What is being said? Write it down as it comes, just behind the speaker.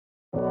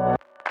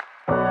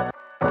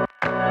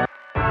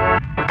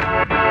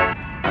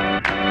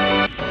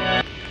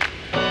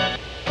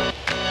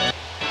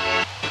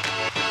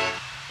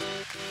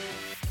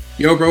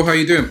Yo, bro, how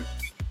you doing?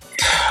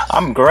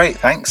 I'm great,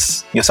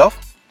 thanks.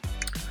 Yourself?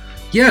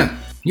 Yeah,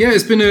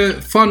 it's been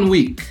a fun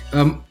week.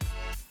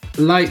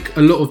 Like a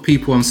lot of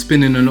people, I'm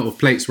spinning a lot of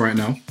plates right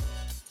now,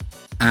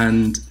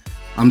 and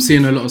I'm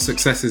seeing a lot of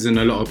successes in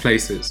a lot of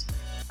places.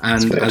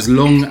 And as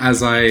long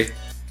as I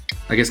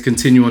guess,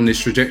 continue on this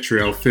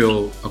trajectory, I'll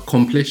feel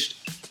accomplished.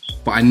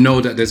 But I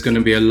know that there's going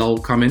to be a lull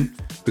coming,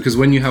 because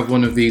when you have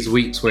one of these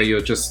weeks where you're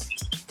just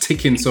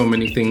ticking so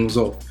many things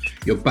off,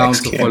 you're bound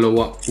to follow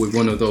up with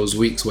one of those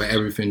weeks where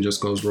everything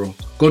just goes wrong.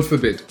 God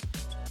forbid.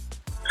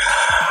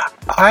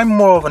 I'm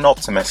more of an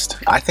optimist.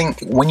 I think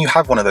when you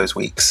have one of those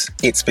weeks,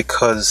 it's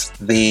because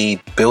the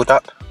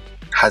build-up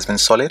has been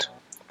solid.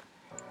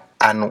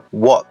 And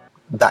what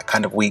that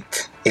kind of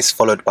week is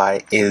followed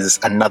by is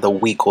another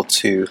week or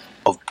two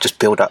of just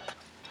build-up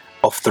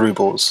of through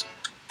balls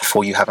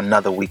before you have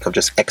another week of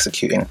just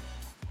executing.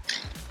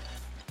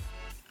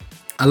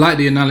 I like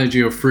the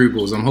analogy of through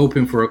balls. I'm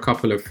hoping for a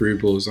couple of through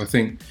balls. I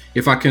think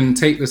if I can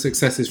take the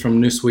successes from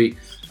this week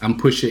and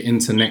push it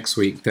into next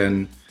week,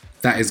 then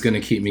that is going to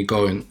keep me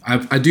going.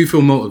 I do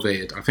feel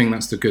motivated. I think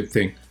that's the good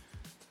thing.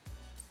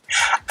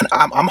 And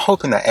I'm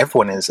hoping that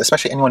everyone is,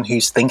 especially anyone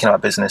who's thinking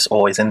about business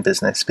or is in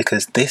business,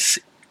 because this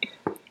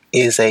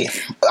is I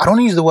don't want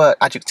to use the word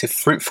adjective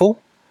fruitful,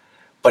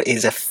 but it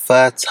is a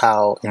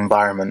fertile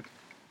environment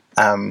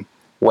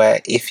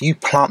where if you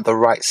plant the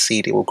right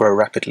seed, it will grow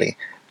rapidly.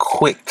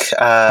 Quick,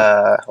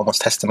 almost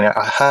testimony.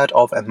 I heard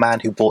of a man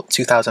who bought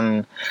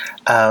 2,000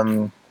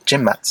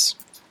 gym mats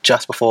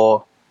just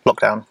before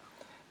lockdown,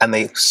 and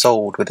they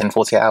sold within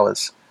 48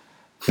 hours.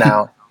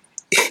 Now,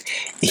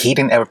 he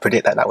didn't ever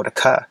predict that would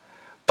occur,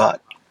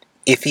 but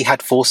if he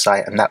had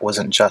foresight and that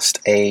wasn't just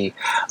an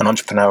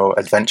entrepreneurial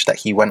adventure that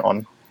he went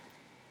on,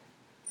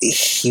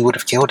 he would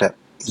have killed it.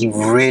 He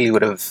really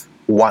would have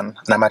won.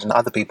 And I imagine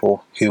other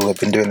people who have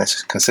been doing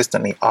this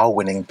consistently are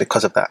winning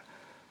because of that.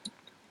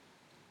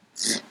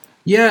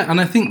 Yeah, and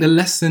I think the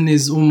lesson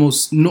is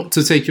almost not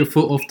to take your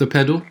foot off the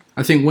pedal.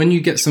 I think when you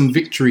get some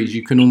victories,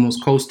 you can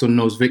almost coast on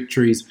those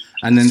victories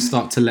and then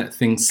start to let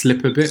things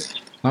slip a bit.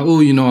 Like, oh,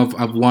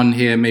 I've won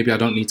here. Maybe I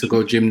don't need to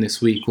go gym this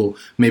week, or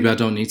maybe I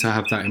don't need to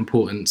have that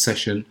important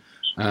session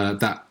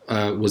that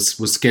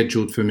was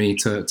scheduled for me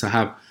to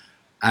have.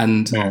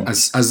 And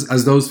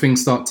as those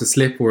things start to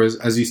slip, or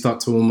as you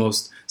start to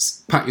almost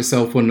pat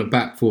yourself on the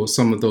back for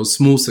some of those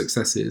small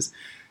successes,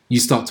 you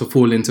start to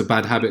fall into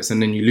bad habits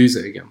and then you lose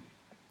it again.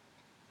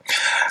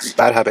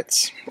 Bad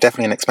habits,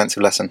 definitely an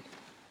expensive lesson.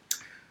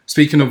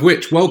 Speaking of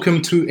which,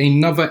 welcome to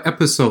another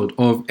episode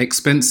of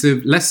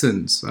Expensive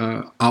Lessons.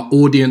 Our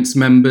audience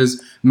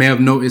members may have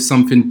noticed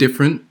something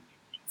different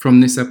from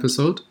this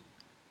episode.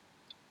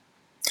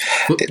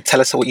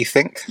 Tell us what you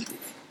think.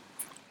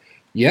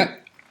 Yeah.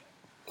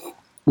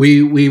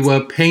 We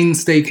were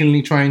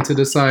painstakingly trying to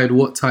decide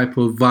what type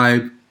of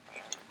vibe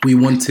we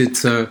wanted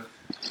to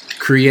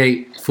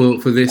create for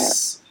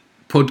this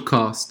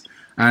podcast.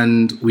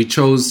 And we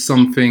chose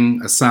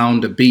something, a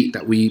sound, a beat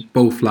that we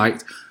both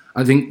liked.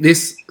 I think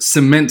this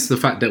cements the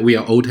fact that we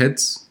are old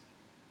heads.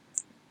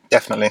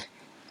 Definitely.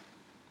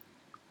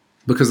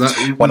 Because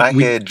when I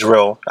hear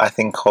drill, I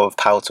think of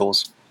power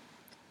tools.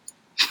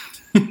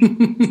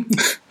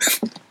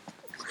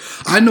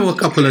 I know a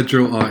couple of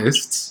drill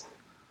artists.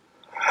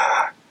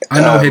 I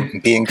know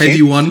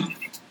Heady One,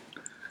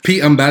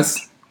 Pete and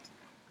Baz,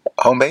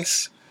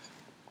 Homebase,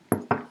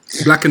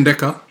 Black and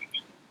Decker.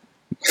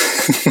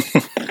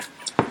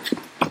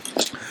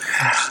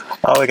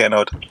 Oh, we're getting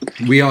old.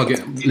 We are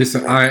getting...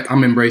 Listen,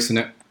 I'm embracing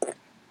it.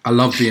 I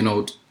love being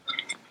old.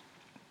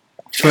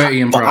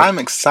 30 and proud. But I'm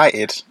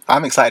excited.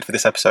 I'm excited for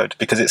this episode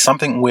because it's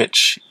something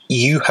which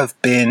you have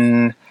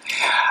been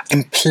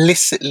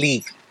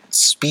implicitly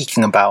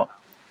speaking about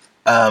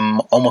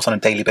almost on a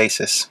daily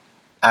basis.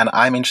 And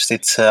I'm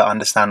interested to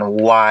understand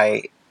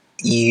why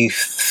you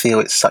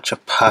feel it's such a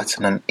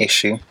pertinent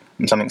issue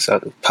and something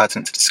so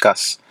pertinent to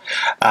discuss.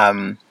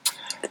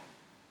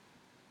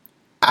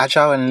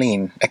 Agile and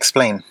lean.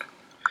 Explain.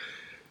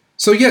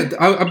 So yeah,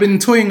 I've been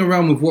toying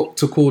around with what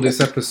to call this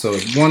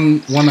episode.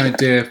 One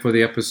idea for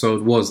the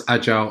episode was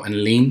agile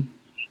and lean,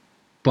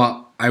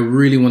 but I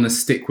really want to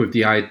stick with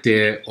the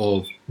idea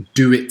of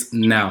do it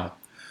now.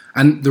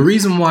 And the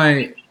reason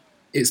why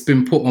it's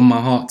been put on my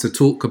heart to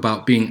talk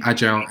about being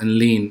agile and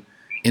lean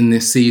in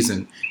this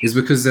season is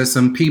because there's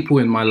some people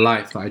in my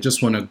life that I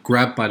just want to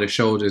grab by the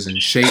shoulders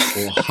and shake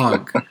or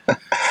hug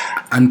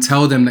and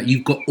tell them that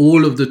you've got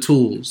all of the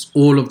tools,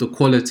 all of the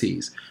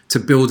qualities to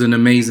build an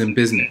amazing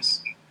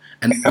business.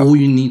 And all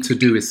you need to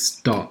do is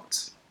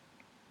start.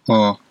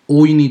 All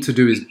you need to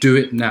do is do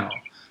it now.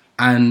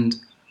 And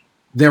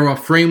there are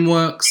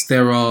frameworks,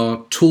 there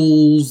are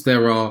tools,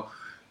 there are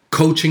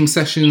coaching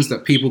sessions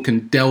that people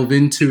can delve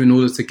into in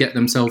order to get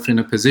themselves in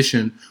a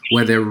position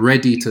where they're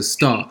ready to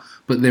start.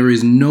 But there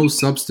is no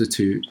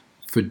substitute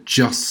for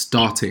just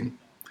starting.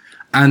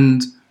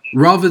 And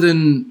rather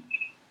than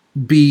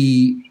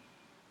be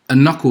a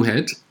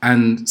knucklehead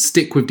and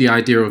stick with the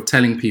idea of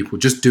telling people,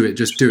 just do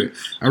it.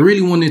 I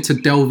really wanted to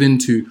delve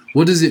into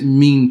what does it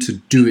mean to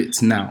do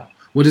it now?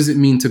 What does it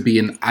mean to be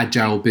an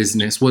agile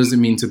business? What does it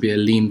mean to be a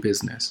lean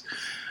business?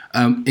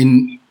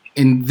 In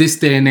this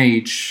day and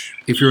age,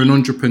 if you're an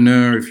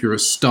entrepreneur, if you're a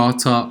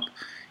startup,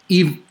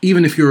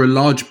 even if you're a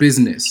large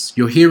business,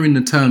 you're hearing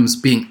the terms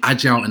being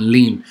agile and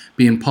lean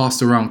being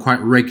passed around quite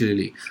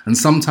regularly. And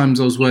sometimes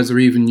those words are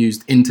even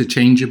used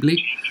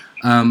interchangeably.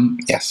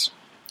 Yes.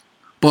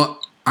 But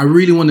I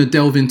really want to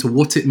delve into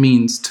what it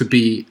means to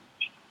be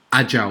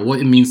agile, what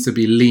it means to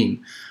be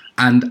lean,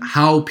 and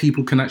how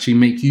people can actually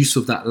make use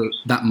of that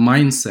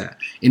mindset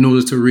in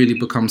order to really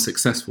become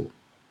successful.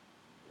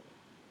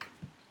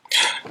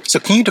 So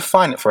can you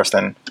define it for us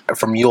then,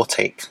 from your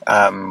take?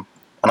 And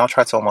I'll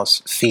try to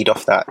almost feed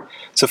off that.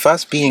 So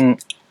first, being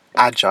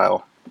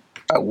agile,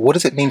 what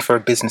does it mean for a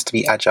business to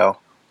be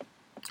agile?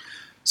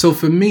 So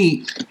for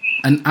me,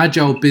 an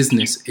agile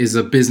business is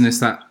a business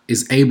that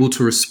is able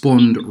to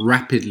respond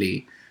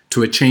rapidly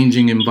to a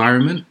changing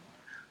environment,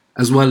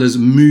 as well as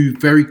move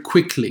very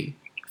quickly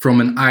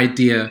from an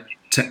idea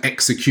to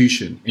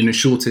execution in the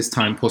shortest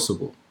time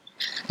possible.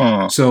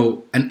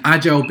 So an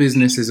agile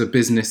business is a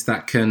business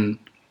that can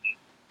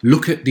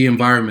look at the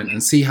environment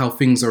and see how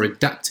things are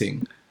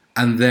adapting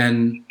and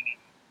then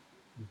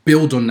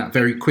build on that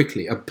very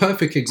quickly. A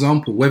perfect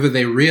example, whether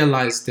they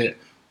realized it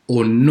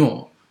or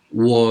not,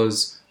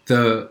 was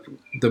the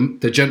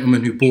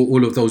gentleman who bought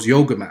all of those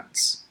yoga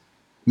mats.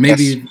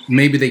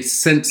 Maybe they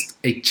sensed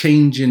a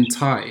change in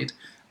tide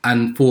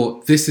and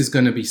thought, this is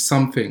going to be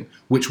something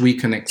which we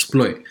can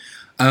exploit.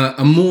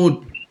 A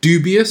more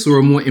dubious or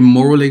a more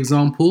immoral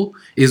example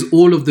is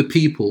all of the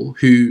people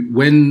who,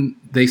 when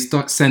they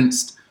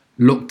sensed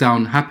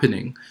lockdown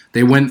happening,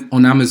 they went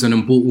on Amazon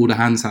and bought all the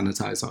hand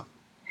sanitizer.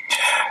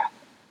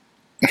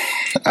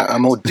 A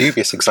more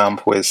dubious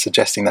example is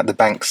suggesting that the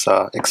banks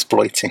are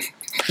exploiting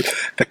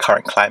the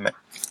current climate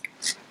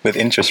with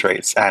interest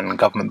rates and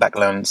government-backed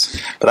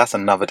loans, but that's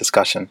another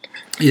discussion.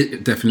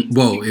 Definitely.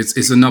 Well,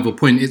 it's another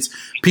point. It's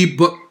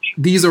people, but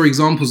these are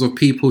examples of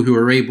people who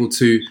are able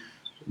to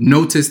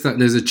notice that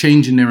there's a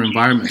change in their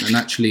environment and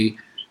actually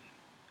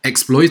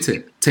exploit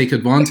it, take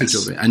advantage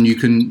of it. And you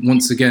can,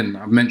 once again,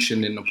 I've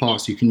mentioned in the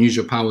past, you can use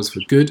your powers for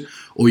good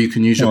or you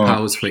can use your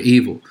powers for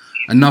evil.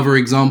 Another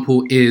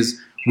example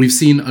is we've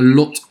seen a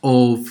lot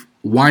of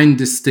wine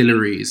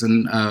distilleries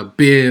and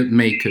beer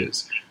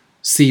makers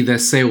see their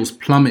sales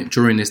plummet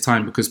during this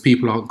time because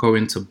people aren't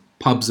going to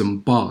pubs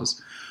and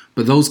bars.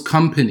 But those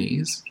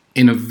companies,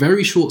 in a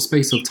very short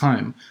space of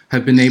time,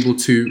 have been able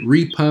to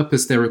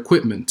repurpose their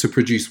equipment to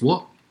produce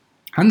what?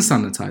 Hand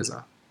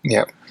sanitizer.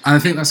 Yeah. And I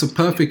think that's a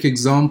perfect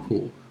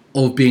example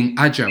of being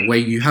agile, where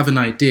you have an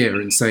idea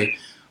and say,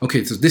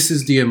 okay, so this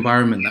is the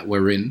environment that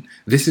we're in.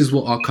 This is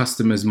what our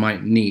customers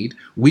might need.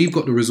 We've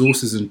got the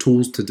resources and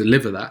tools to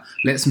deliver that.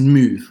 Let's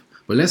move.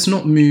 But let's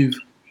not move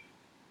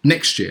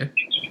next year.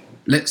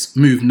 Let's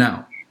move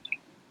now.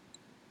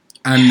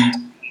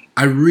 And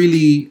I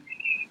really,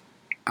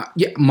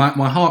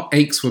 my heart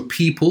aches for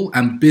people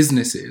and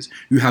businesses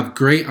who have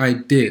great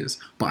ideas,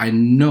 but I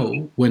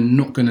know we're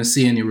not going to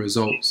see any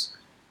results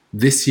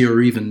this year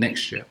or even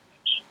next year.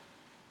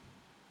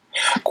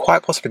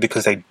 Quite possibly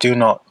because they do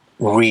not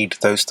read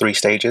those three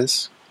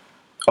stages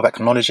of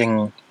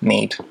acknowledging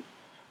need,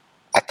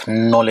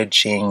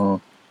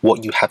 acknowledging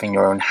what you have in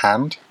your own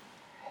hand,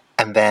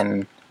 and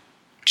then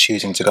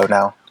choosing to go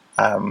now.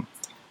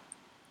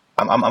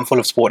 I'm full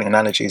of sporting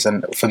analogies,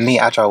 and for me,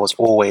 agile was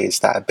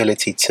always that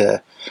ability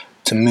to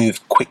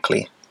move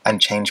quickly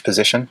and change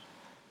position,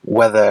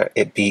 whether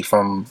it be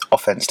from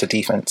offense to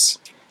defense.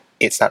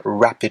 It's that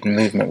rapid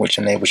movement which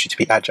enables you to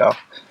be agile.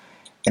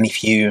 And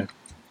if you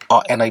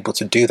are unable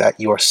to do that,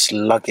 you're a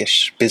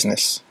sluggish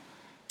business.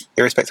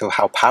 Irrespective of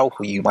how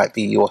powerful you might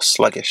be, you're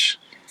sluggish.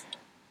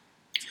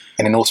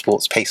 And in all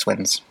sports, pace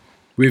wins.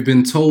 We've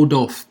been told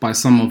off by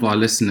some of our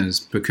listeners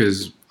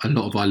because a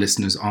lot of our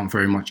listeners aren't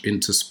very much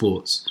into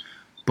sports,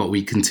 but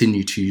we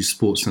continue to use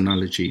sports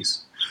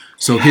analogies.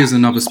 So here's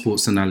another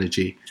sports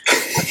analogy.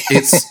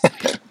 It's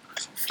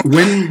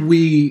when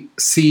we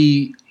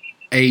see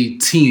a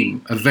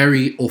team, a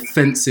very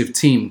offensive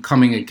team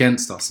coming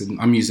against us, and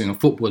I'm using a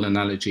football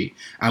analogy,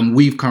 and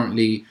we've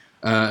currently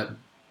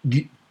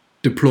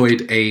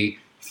deployed a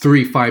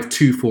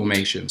 3-5-2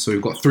 formation. So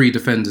we've got three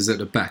defenders at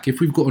the back. If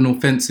we've got an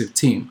offensive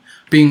team,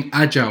 being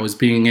agile is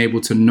being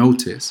able to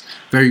notice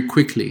very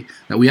quickly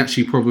that we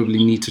actually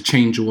probably need to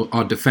change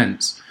our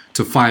defense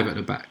to 5 at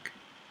the back.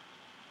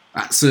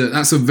 That's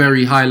a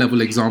very high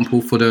level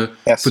example for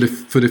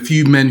the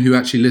few men who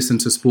actually listen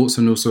to sports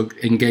and also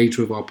engage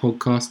with our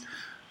podcast.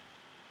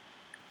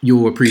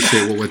 You'll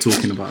appreciate what we're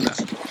talking about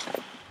there.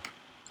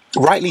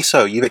 Rightly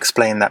so. You've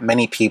explained that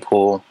many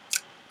people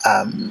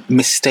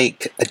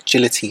mistake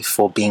agility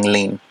for being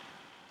lean.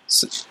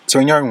 So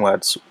in your own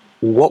words,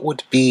 what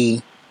would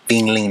being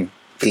lean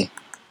be?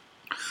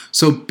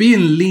 So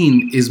being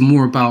lean is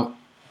more about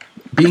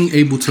being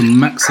able to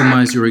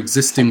maximize your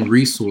existing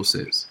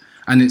resources,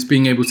 and it's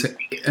being able to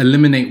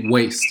eliminate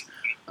waste,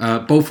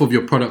 both of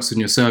your products and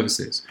your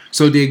services.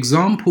 So the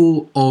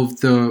example of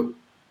the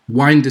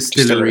wine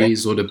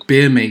distilleries or the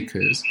beer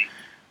makers,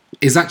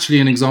 is actually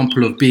an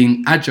example of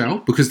being agile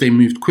because they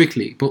moved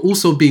quickly, but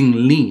also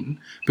being lean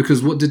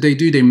because what did they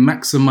do? They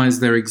maximized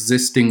their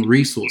existing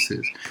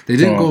resources. They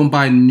didn't go and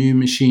buy new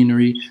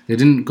machinery. They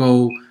didn't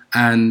go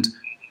and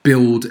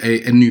build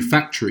a new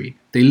factory.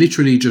 They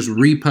literally just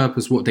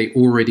repurposed what they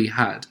already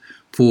had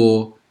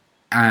for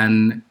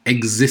an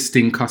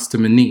existing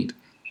customer need.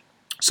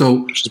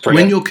 So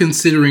when you're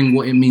considering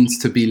what it means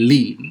to be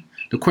lean,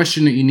 the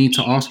question that you need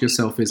to ask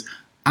yourself is,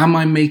 am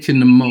I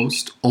making the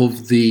most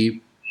of the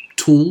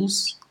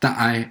tools that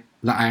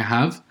I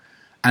have,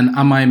 and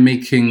am I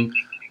making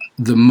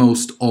the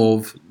most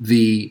of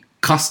the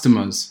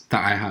customers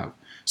that I have?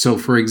 So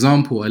for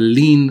example, a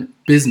lean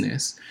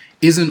business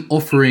isn't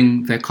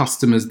offering their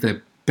customers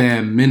their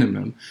bare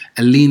minimum.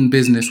 A lean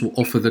business will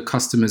offer the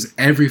customers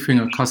everything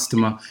a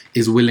customer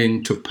is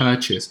willing to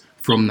purchase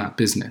from that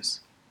business.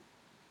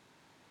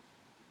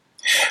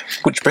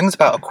 Which brings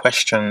about a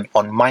question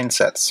on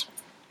mindsets,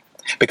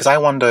 because I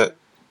wonder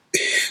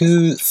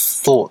who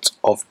thought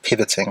of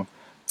pivoting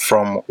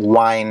from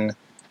wine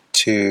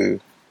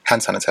to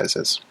hand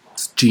sanitizers.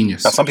 It's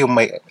genius. Now, some people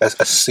may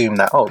assume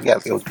that,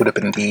 it would have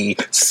been the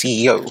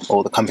CEO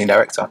or the company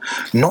director.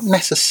 Not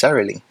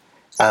necessarily.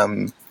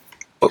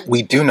 But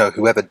we do know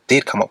whoever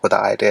did come up with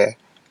that idea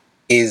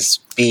is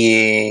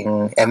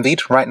being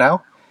envied right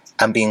now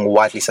and being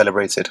widely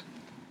celebrated,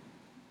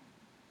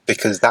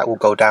 because that will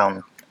go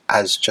down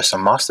as just a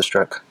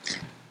masterstroke.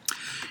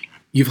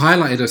 You've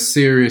highlighted a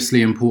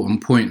seriously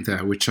important point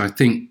there, which I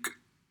think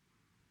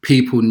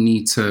people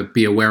need to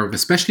be aware of,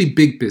 especially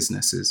big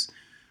businesses,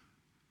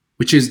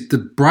 which is the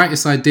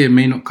brightest idea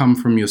may not come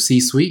from your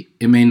C-suite.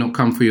 It may not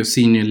come from your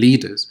senior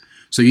leaders.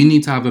 So you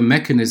need to have a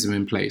mechanism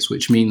in place,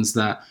 which means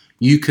that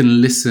you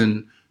can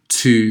listen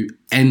to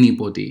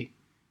anybody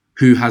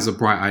who has a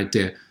bright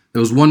idea. There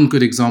was one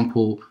good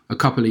example a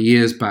couple of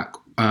years back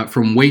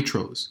from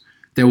Waitrose.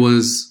 There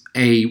was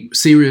a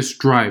serious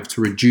drive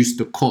to reduce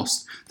the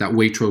cost that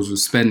Waitrose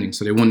was spending.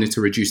 So they wanted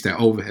to reduce their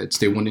overheads.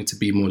 They wanted to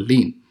be more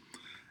lean.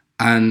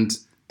 And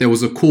there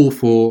was a call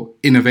for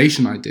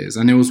innovation ideas.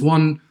 And there was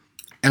one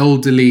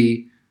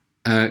elderly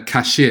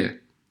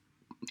cashier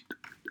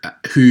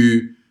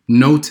who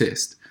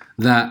noticed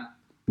that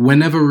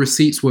whenever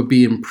receipts were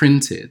being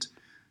printed,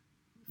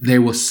 they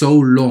were so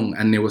long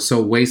and they were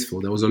so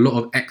wasteful. There was a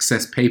lot of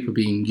excess paper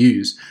being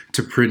used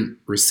to print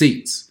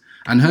receipts.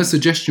 And her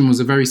suggestion was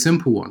a very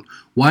simple one.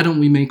 Why don't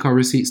we make our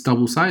receipts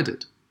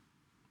double-sided?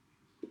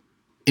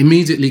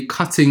 Immediately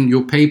cutting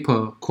your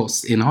paper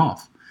costs in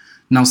half.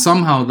 Now,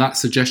 somehow that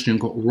suggestion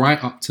got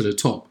right up to the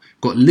top,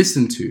 got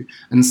listened to,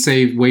 and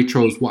saved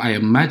Waitrose what I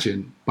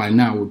imagine by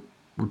now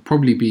would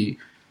probably be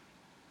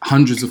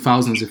hundreds of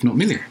thousands, if not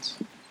millions.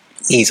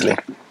 Easily.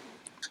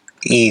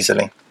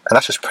 And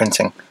that's just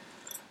printing.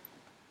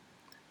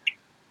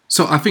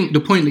 So I think the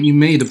point that you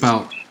made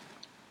about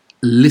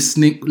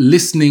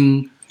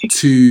listening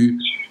to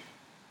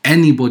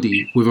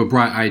anybody with a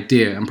bright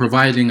idea and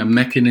providing a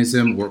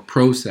mechanism or a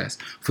process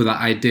for that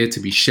idea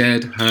to be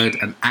shared, heard,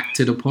 and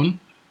acted upon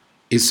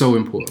is so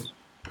important.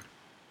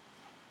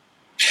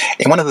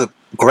 In one of the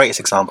greatest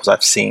examples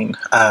I've seen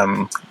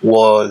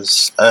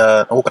was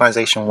an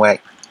organization where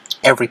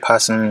every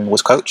person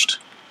was coached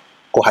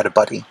or had a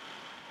buddy.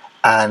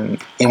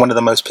 And in one of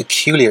the most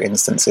peculiar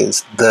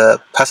instances, the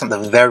person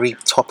at the very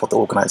top of the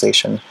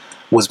organization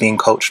was being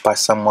coached by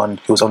someone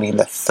who was only in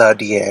their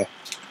third year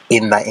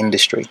in that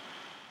industry.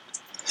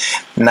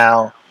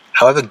 Now,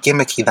 however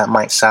gimmicky that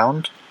might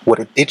sound, what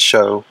it did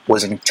show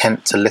was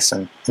intent to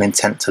listen and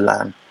intent to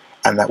learn,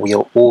 and that we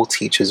are all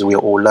teachers, we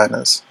are all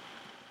learners.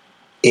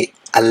 It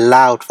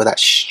allowed for that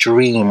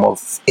stream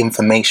of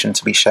information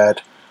to be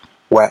shared,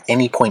 where at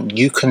any point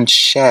you can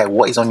share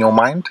what is on your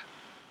mind,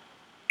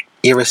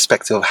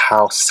 irrespective of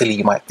how silly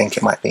you might think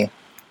it might be.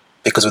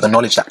 Because with the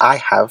knowledge that I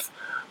have,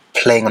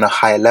 playing on a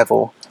higher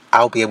level,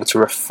 I'll be able to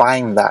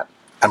refine that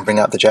and bring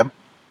out the gem.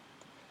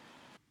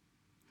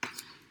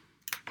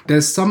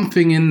 There's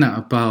something in that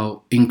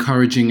about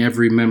encouraging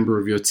every member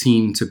of your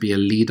team to be a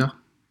leader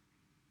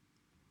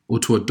or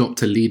to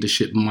adopt a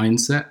leadership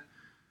mindset.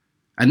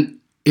 And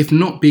if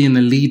not being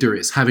a leader,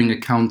 it's having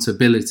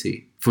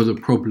accountability for the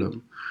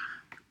problem.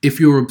 If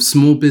you're a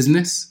small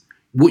business,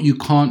 what you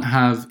can't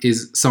have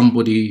is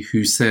somebody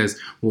who says,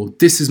 well,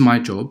 this is my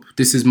job,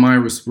 this is my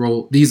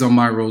role, these are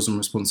my roles and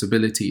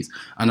responsibilities,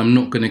 and I'm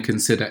not going to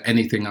consider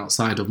anything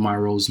outside of my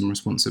roles and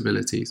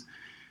responsibilities.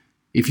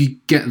 If you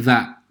get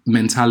that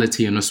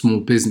mentality in a small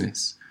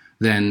business,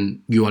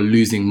 then you are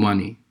losing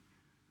money.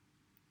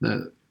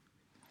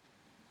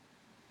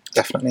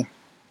 Definitely.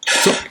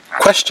 So,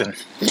 question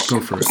go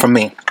for it. From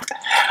me.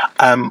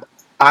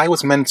 I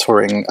was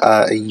mentoring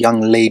a young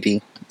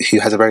lady who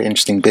has a very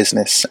interesting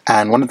business,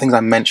 and one of the things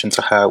I mentioned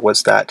to her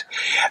was that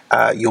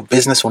your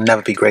business will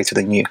never be greater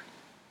than you.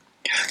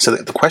 So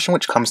the question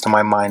which comes to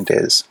my mind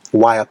is,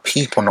 why are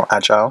people not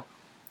agile?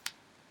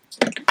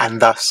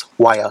 And thus,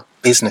 why are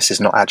businesses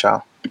not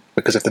agile?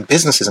 Because if the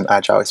business isn't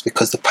agile, it's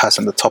because the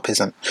person at the top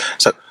isn't.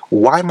 So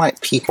why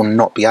might people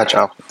not be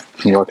agile,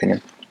 in your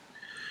opinion?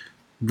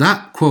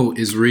 That quote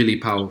is really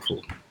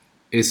powerful.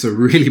 it's a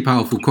really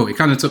powerful quote. It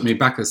kind of took me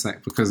back a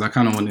sec because I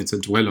kind of wanted to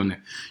dwell on it.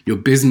 Your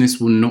business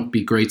will not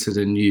be greater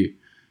than you.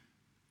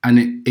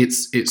 And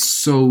it's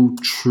so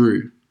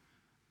true.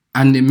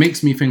 And it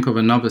makes me think of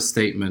another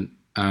statement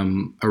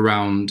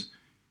around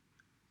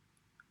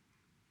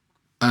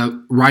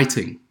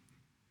writing,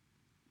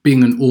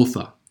 being an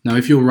author. Now,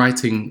 if you're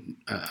writing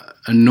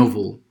a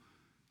novel,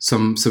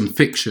 some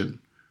fiction,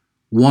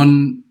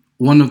 one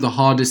of the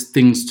hardest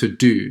things to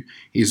do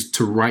is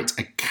to write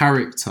a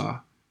character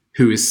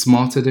who is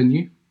smarter than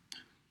you.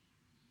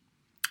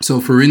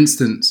 So, for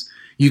instance,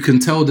 you can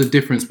tell the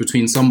difference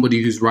between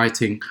somebody who's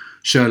writing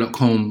Sherlock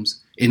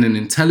Holmes in an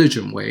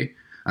intelligent way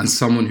and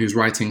someone who's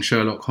writing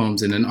Sherlock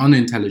Holmes in an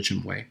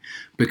unintelligent way,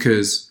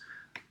 because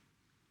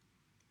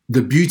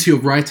the beauty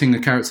of writing a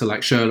character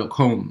like Sherlock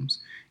Holmes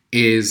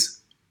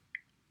is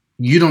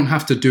you don't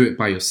have to do it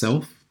by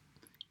yourself.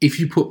 If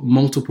you put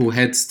multiple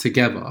heads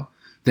together,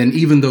 then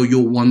even though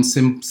you're one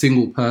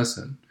single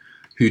person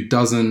who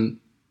doesn't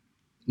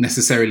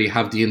necessarily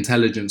have the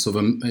intelligence of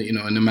an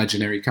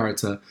imaginary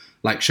character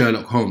like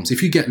Sherlock Holmes,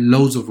 if you get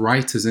loads of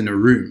writers in a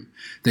room,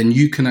 then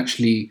you can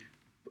actually,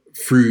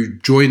 through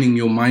joining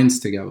your minds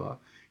together,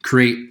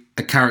 create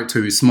a character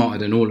who's smarter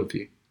than all of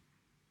you.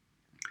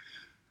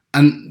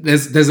 And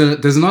there's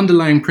an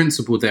underlying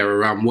principle there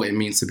around what it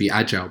means to be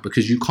agile,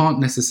 because you can't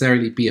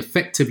necessarily be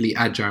effectively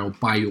agile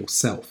by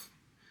yourself.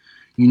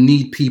 You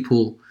need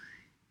people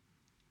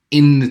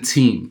in the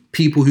team,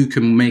 people who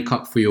can make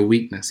up for your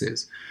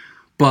weaknesses.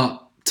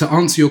 But to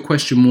answer your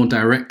question more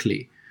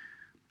directly,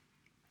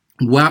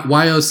 what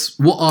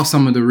are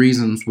some of the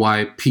reasons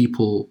why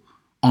people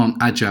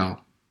aren't agile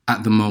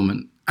at the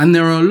moment? And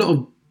there are a lot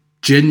of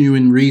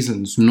genuine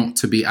reasons not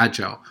to be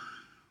agile.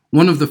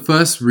 One of the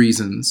first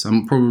reasons,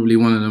 and probably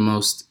one of the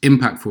most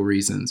impactful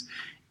reasons,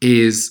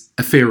 is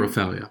a fear of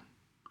failure.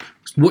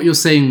 What you're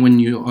saying when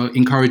you are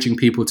encouraging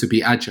people to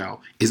be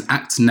agile is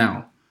act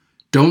now.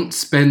 Don't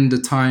spend the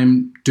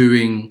time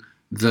doing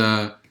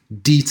the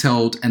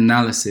detailed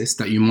analysis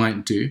that you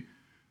might do,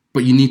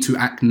 but you need to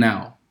act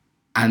now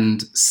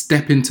and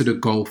step into the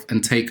gulf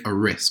and take a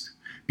risk.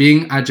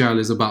 Being agile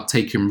is about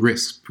taking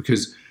risks,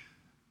 because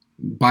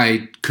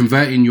by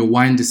converting your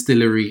wine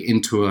distillery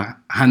into a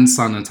hand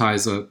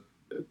sanitizer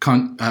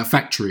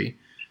factory,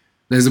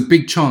 there's a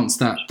big chance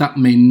that that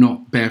may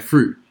not bear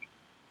fruit.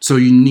 So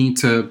you need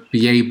to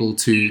be able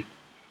to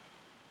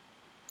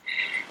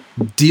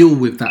deal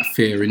with that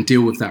fear and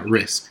deal with that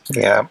risk.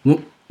 Yeah.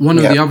 One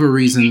of the other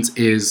reasons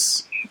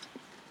is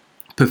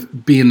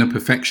being a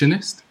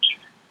perfectionist,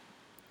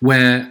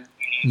 where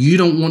you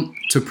don't want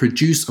to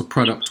produce a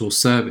product or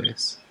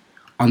service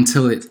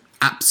until it's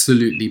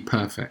absolutely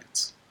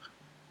perfect.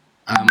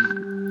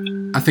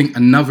 I think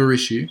another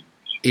issue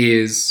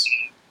is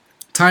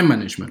time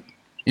management.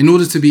 In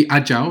order to be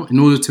agile, in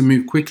order to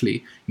move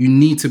quickly, you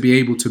need to be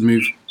able to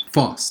move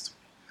fast.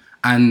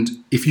 And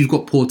if you've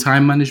got poor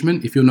time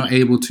management, if you're not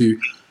able to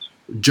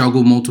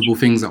juggle multiple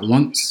things at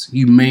once,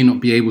 you may not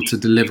be able to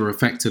deliver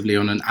effectively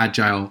on an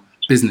agile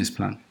business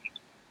plan.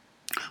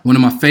 One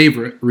of my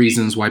favorite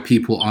reasons why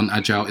people aren't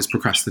agile is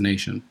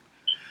procrastination.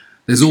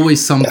 There's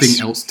always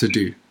something else to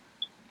do.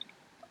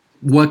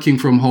 Working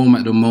from home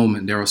at the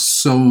moment, there are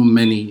so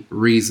many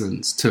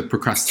reasons to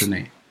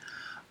procrastinate.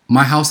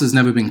 My house has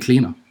never been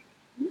cleaner.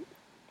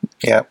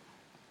 Yeah.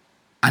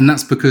 And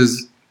that's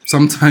because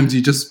sometimes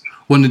you just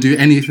want to do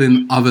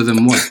anything other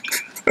than work.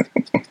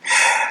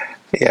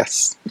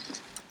 Yes.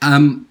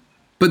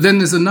 But then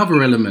there's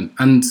another element,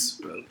 and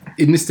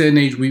in this day and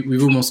age,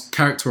 we've almost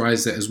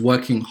characterized it as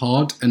working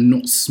hard and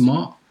not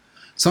smart.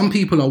 Some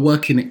people are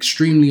working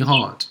extremely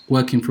hard,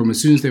 working from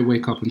as soon as they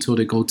wake up until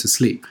they go to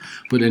sleep,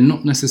 but they're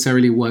not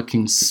necessarily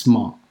working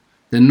smart.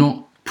 They're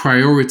not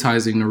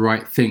prioritizing the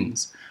right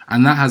things.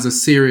 And that has a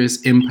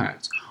serious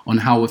impact on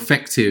how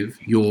effective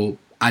your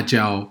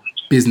agile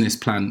business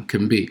plan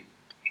can be.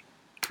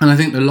 And I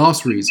think the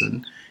last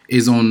reason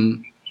is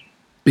on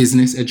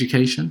business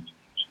education.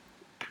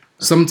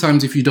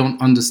 Sometimes if you don't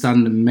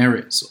understand the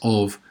merits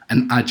of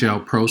an agile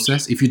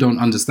process, if you don't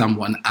understand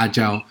what an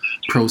agile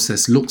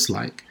process looks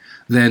like,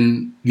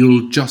 then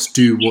you'll just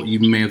do what you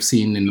may have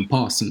seen in the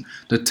past. And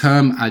the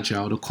term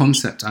agile, the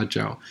concept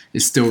agile,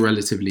 is still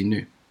relatively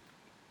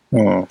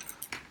new.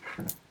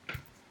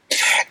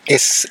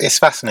 It's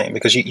fascinating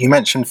because you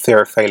mentioned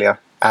fear of failure,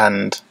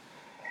 and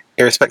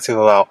irrespective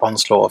of our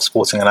onslaught of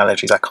sporting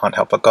analogies, I can't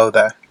help but go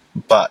there.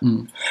 But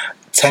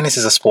tennis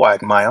is a sport I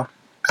admire,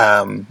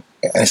 and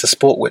it's a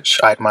sport which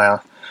I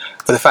admire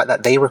for the fact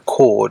that they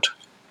record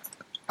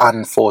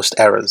unforced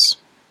errors.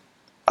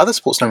 Other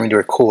sports don't really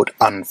record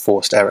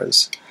unforced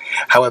errors.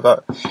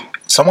 However,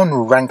 someone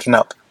ranking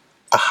up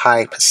a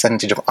high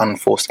percentage of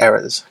unforced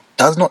errors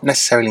does not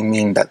necessarily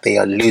mean that they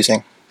are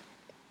losing.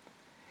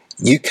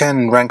 You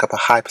can rank up a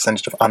high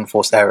percentage of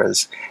unforced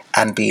errors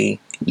and be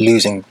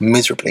losing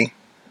miserably,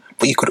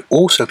 but you could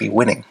also be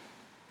winning.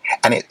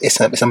 And it's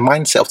a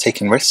mindset of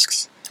taking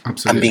risks.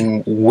 Absolutely.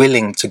 And being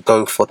willing to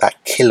go for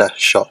that killer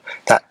shot,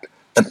 that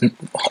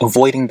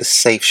avoiding the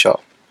safe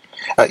shot.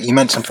 You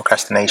mentioned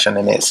procrastination,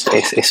 and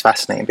it's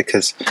fascinating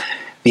because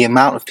the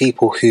amount of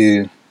people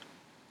who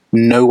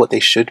know what they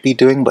should be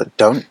doing but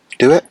don't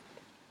do it.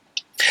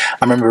 I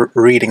remember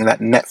reading that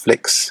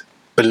Netflix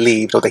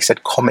believed, or they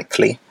said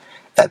comically,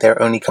 that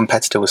their only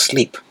competitor was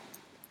sleep.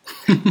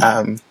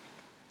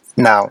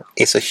 Now,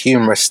 it's a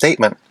humorous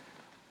statement,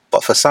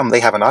 but for some, they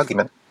have an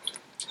argument.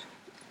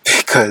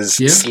 Because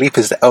sleep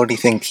is the only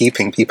thing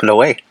keeping people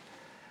away.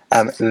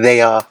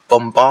 They are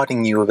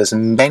bombarding you with as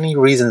many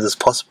reasons as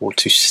possible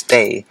to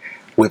stay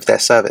with their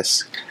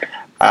service.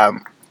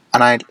 And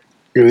I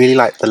really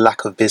like the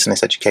lack of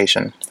business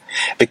education,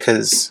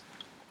 because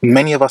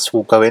many of us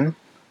will go in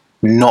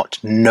not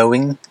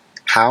knowing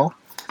how.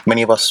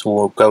 Many of us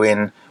will go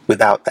in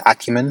without the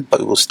acumen, but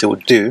we will still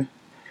do,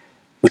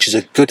 which is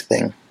a good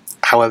thing.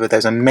 However,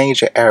 there's a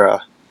major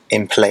error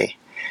in play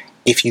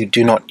if you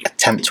do not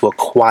attempt to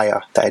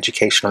acquire that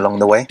education along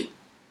the way,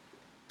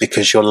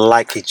 because you're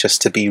likely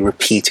just to be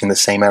repeating the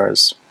same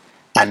errors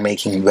and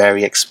making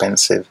very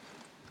expensive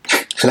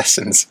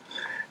lessons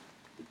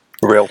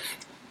real.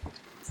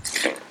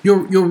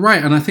 You're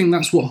right, and I think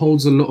that's what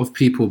holds a lot of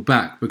people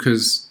back,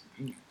 because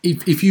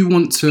if you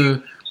want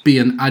to be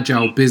an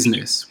agile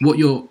business, what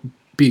you're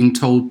being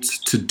told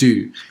to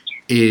do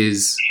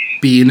is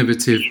be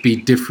innovative, be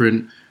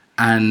different,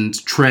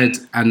 and tread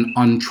an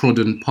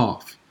untrodden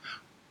path,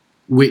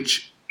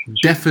 which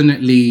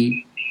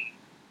definitely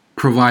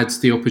provides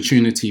the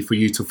opportunity for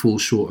you to fall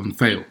short and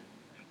fail.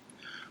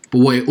 But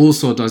what it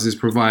also does is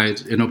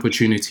provide an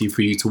opportunity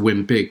for you to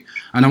win big.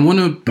 And I want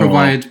to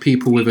provide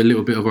people with a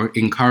little bit of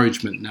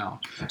encouragement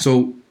now.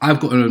 So I've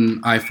got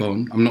an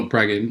iPhone. I'm not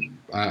bragging.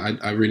 I'm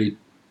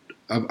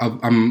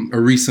a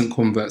recent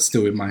convert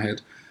still in my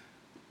head.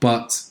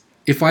 But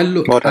if I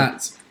look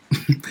at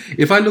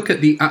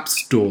the App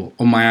Store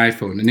on my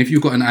iPhone, and if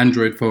you've got an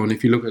Android phone,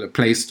 if you look at the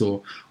Play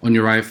Store on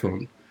your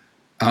iPhone,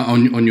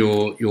 on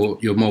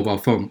your mobile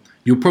phone,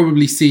 you'll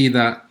probably see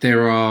that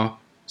there are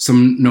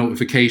some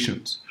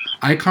notifications.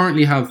 I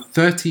currently have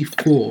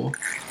 34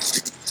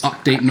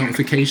 update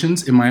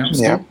notifications in my App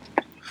Store.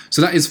 Yeah.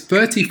 So that is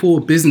 34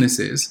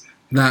 businesses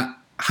that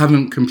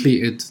haven't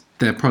completed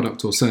their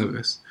product or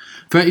service.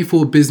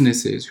 34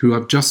 businesses who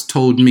have just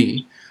told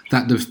me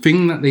that the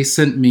thing that they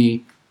sent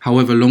me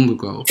however long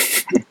ago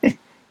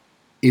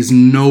is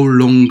no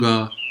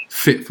longer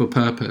fit for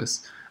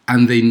purpose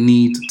and they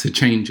need to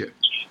change it.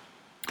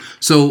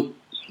 So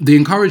the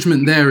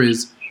encouragement there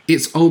is,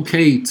 it's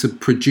okay to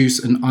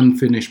produce an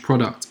unfinished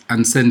product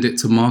and send it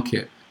to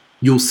market.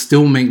 You'll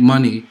still make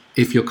money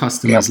if your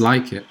customers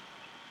like it.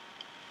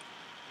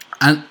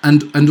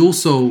 And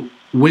also,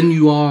 when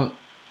you are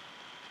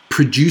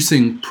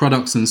producing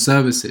products and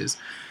services,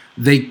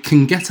 they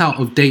can get out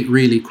of date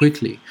really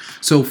quickly.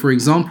 So, for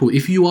example,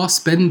 if you are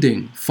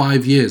spending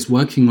 5 years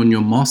working on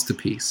your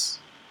masterpiece,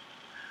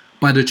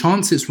 by the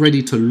chance it's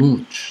ready to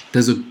launch,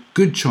 there's a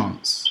good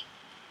chance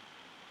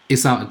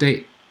it's out of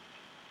date.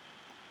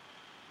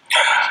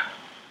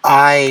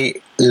 I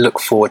look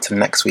forward to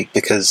next week,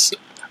 because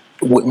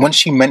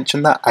once you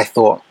mentioned that, I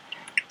thought,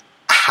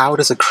 how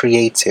does a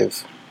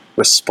creative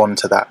respond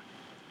to that?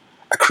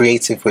 A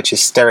creative which is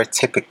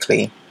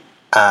stereotypically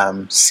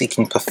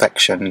seeking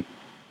perfection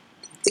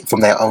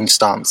from their own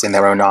stance in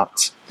their own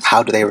art.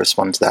 How do they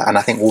respond to that? And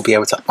I think we'll be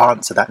able to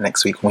answer that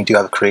next week when we do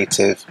have a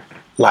creative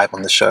live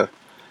on the show.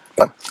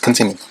 But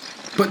continue.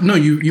 But no,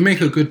 you make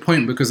a good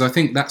point, because I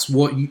think that's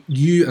what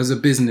you as a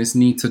business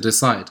need to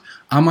decide.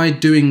 Am I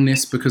doing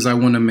this because I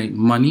want to make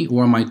money,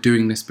 or am I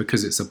doing this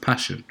because it's a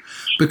passion?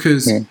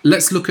 Because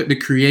let's look at the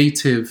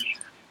creative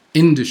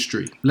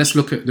industry. Let's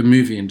look at the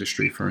movie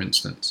industry, for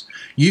instance.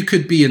 You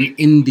could be an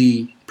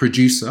indie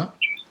producer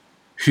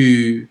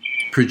who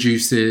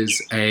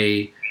produces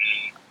a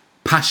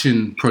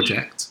passion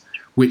project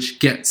which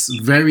gets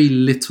very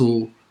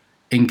little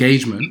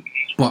engagement,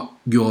 but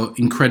you're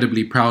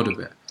incredibly proud of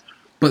it.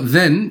 But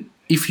then,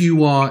 if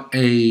you are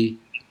a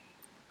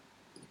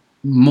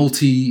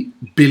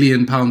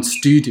multi-billion pound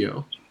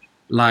studio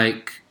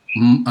like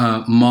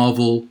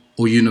Marvel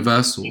or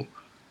Universal,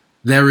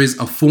 there is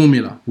a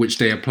formula which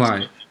they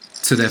apply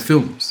to their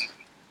films.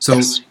 So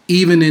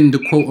even in the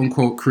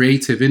quote-unquote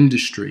creative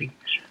industry,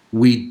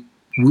 we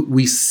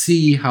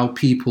see how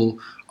people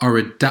are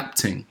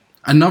adapting.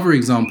 Another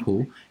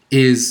example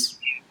is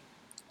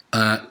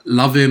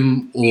love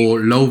him or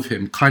loathe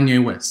him,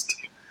 Kanye West.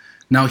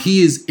 Now,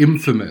 he is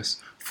infamous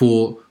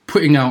for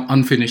putting out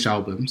unfinished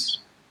albums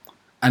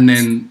and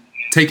then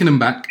taking them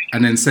back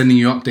and then sending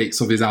you updates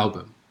of his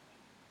album.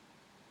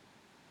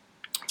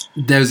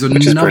 There's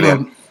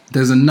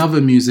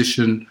another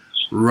musician,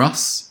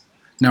 Russ.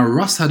 Now,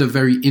 Russ had a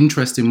very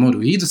interesting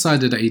model. He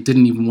decided that he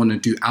didn't even want to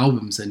do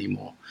albums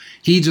anymore.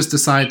 He just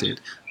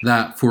decided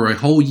that for a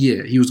whole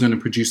year, he was going to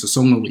produce a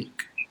song a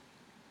week.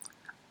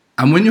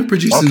 And when you're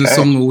producing a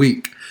song a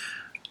week,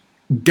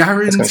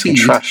 guaranteed...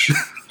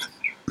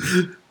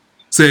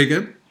 Say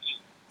again?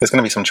 There's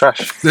going to be some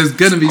trash. There's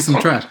going to be some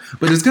trash.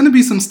 But there's going to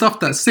be some stuff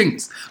that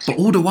sinks. But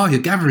all the while,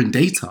 you're gathering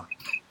data.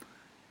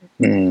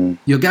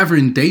 You're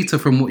gathering data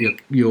from what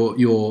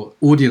your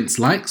audience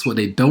likes, what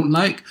they don't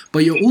like.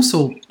 But you're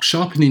also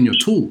sharpening your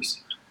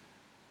tools.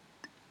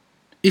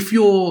 if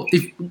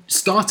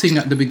starting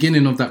at the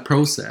beginning of that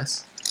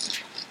process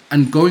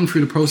and going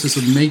through the process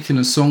of making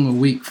a song a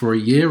week for a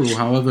year or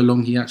however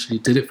long he actually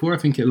did it for, I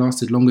think it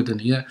lasted longer than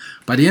a year.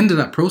 By the end of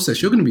that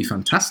process, you're going to be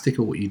fantastic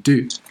at what you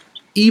do.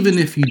 Even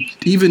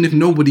if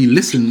nobody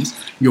listens,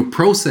 your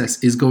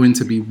process is going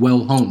to be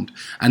well honed.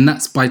 And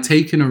that's by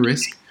taking a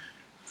risk,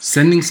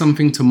 sending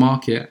something to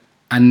market,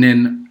 and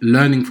then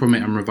learning from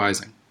it and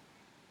revising.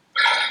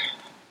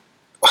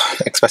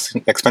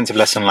 Expensive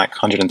lesson like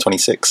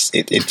 126.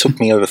 It took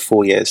me over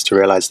 4 years to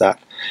realize that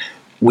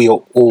we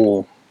are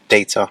all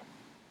data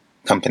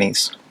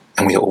companies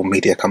and we are all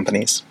media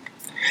companies.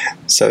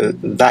 So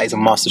that is a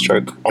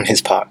masterstroke on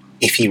his part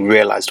if he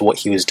realized what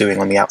he was doing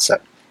on the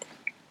outset.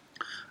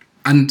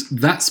 And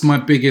that's my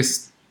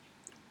biggest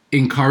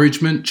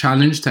encouragement,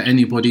 challenge to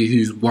anybody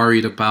who's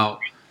worried about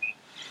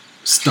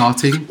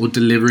starting or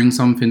delivering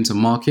something to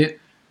market.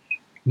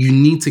 You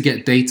need to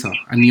get data.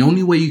 And the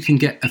only way you can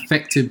get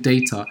effective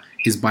data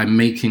is by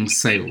making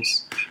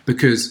sales.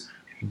 Because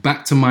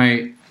back to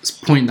my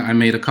point that I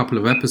made a couple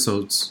of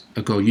episodes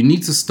ago, you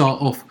need to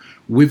start off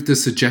with the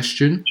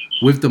suggestion,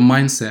 with the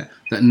mindset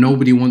that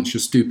nobody wants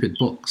your stupid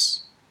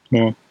books.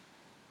 Yeah.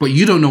 But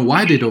you don't know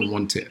why they don't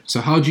want it. So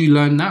how do you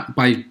learn that?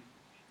 By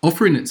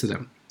offering it to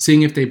them,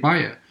 seeing if they buy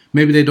it.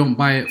 Maybe they don't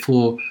buy it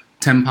for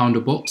 £10 a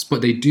box,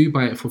 but they do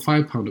buy it for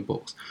 £5 a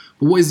box.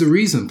 But what is the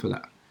reason for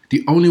that?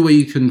 The only way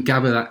you can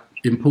gather that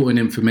important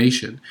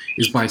information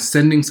is by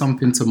sending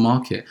something to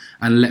market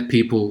and let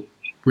people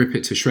rip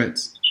it to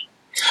shreds.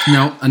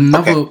 Now,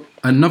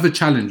 another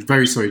challenge,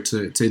 very sorry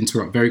to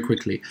interrupt very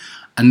quickly.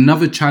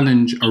 Another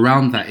challenge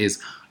around that is,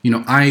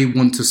 I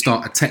want to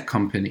start a tech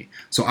company.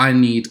 So I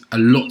need a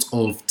lot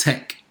of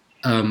tech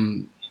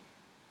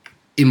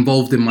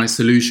involved in my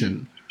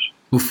solution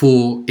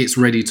before it's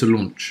ready to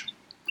launch.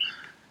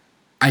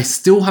 I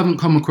still haven't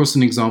come across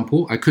an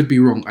example. I could be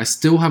wrong. I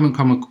still haven't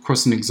come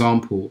across an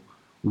example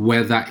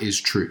where that is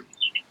true.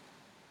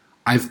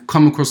 I've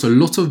come across a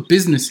lot of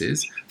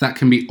businesses that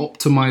can be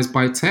optimized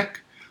by tech,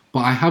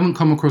 but I haven't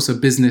come across a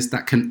business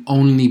that can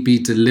only be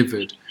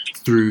delivered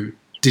through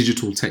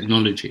digital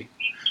technology.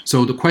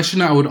 So the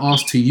question I would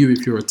ask to you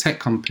if you're a tech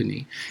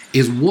company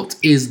is, what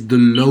is the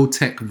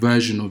low-tech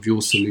version of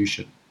your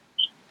solution?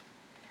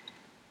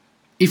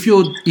 If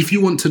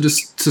you want to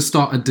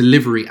start a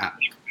delivery app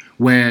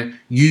where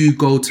you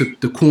go to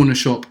the corner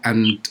shop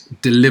and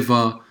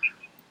deliver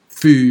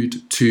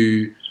food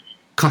to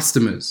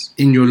customers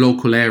in your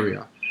local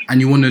area, and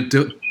you want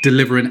to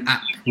deliver an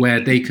app where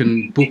they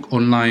can book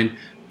online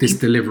this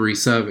delivery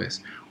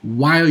service,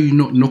 why are you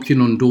not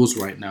knocking on doors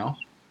right now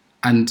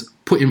and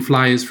putting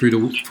flyers through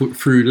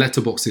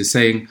letterboxes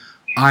saying,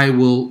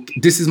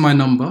 this is my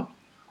number,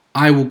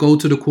 I will go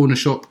to the corner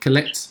shop,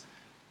 collect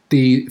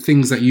the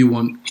things that you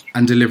want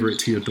and deliver it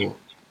to your door?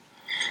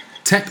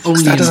 Tech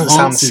only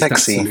enhances that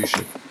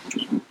solution.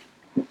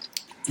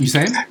 You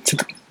saying?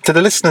 To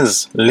the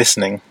listeners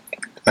listening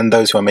and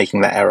those who are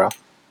making that error,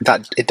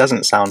 that it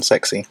doesn't sound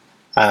sexy.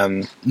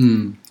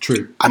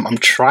 True. I'm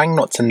trying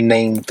not to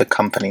name the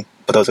company,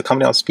 but there was a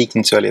company I was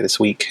speaking to earlier this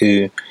week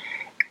who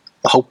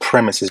the whole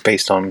premise is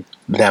based on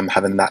them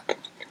having that.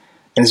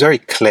 And it's very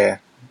clear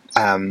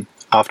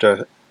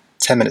after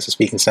 10 minutes of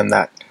speaking to them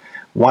that,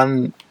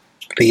 one,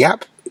 the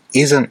app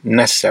isn't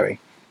necessary.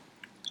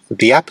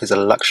 The app is a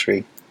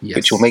luxury, yes,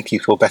 which will make you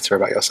feel better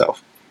about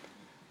yourself.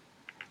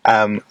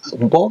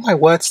 What were my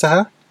words to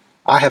her?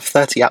 I have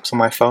 30 apps on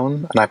my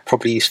phone and I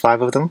probably use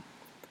 5 of them.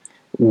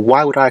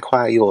 Why would I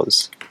acquire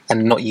yours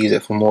and not use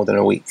it for more than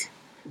a week?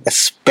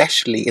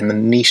 Especially in the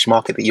niche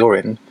market that you're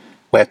in,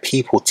 where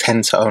people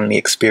tend to only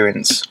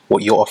experience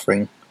what you're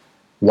offering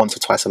once or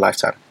twice a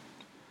lifetime.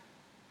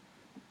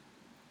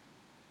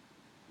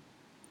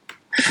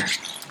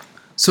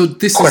 So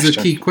this is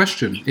a key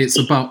question. It's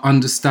about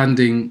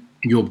understanding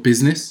your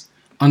business,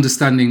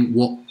 understanding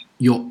what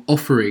you're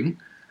offering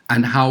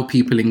and how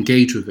people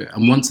engage with it.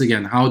 And once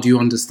again, how do you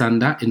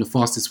understand that in the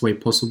fastest way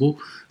possible?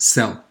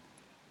 Sell.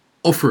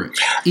 Offer it.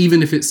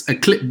 Even if it's a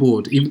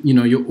clipboard,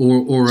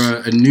 or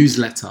a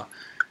newsletter.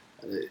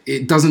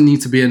 It doesn't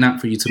need to be an app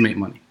for you to make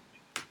money.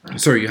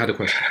 Sorry, you had a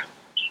question.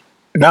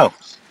 No.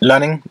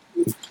 Learning,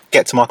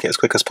 get to market as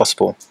quick as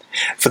possible.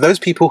 For those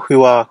people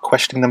who are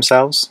questioning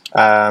themselves,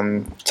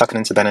 tucking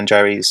into Ben &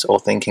 Jerry's or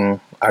thinking,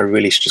 I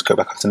really should just go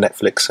back onto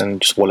Netflix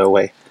and just wallow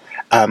away.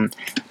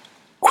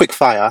 Quick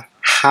fire,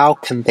 how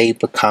can they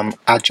become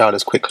agile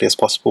as quickly as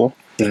possible?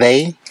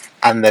 They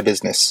and their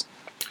business.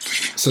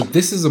 So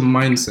this is a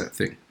mindset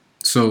thing.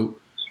 So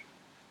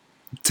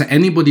to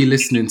anybody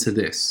listening to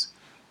this,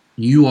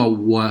 you are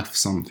worth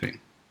something.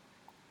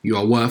 You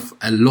are worth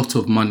a lot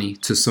of money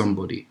to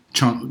somebody,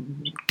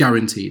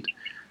 guaranteed.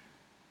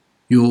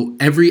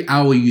 Every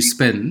hour you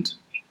spend,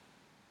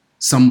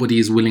 somebody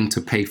is willing to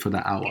pay for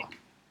that hour.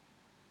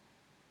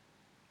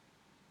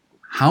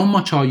 How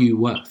much are you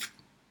worth?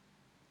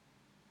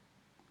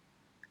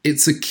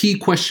 It's a key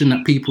question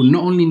that people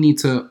not only need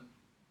to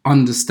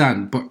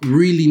understand, but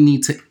really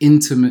need to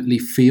intimately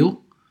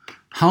feel.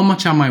 How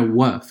much am I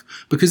worth?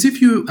 Because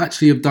if you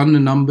actually have done the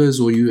numbers,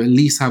 or you at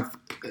least have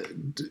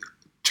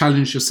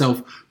challenged yourself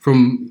from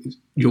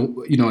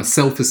a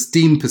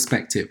self-esteem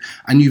perspective,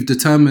 and you've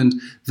determined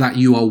that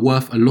you are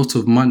worth a lot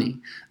of money,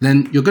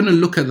 then you're going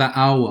to look at that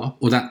hour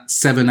or that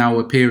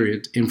 7-hour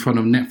period in front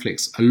of Netflix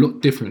a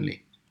lot differently.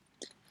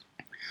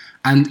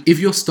 And if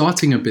you're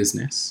starting a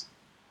business,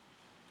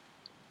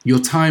 your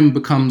time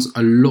becomes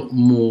a lot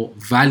more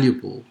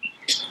valuable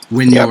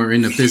when you're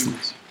in a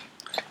business.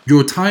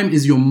 Your time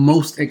is your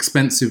most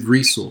expensive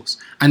resource.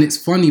 And it's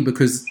funny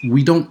because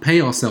we don't pay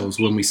ourselves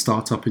when we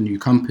start up a new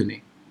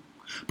company.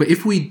 But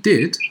if we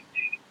did,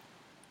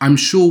 I'm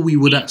sure we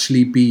would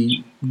actually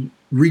be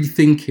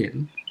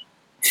rethinking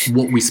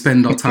what we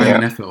spend our time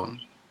and effort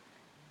on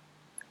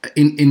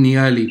in the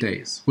early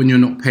days when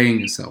you're not paying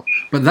yourself.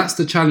 But that's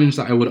the challenge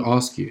that I would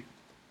ask you.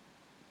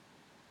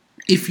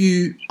 If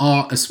you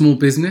are a small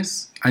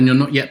business and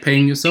you're not yet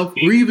paying yourself,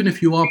 or even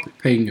if you are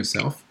paying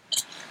yourself,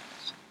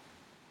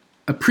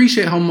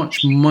 appreciate how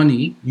much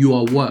money you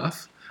are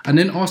worth, and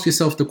then ask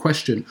yourself the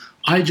question,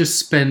 I just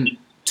spent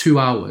 2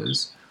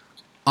 hours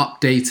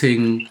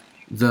updating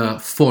the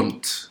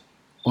font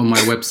on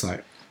my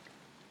website.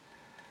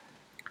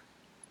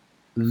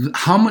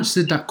 How much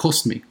did that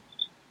cost me?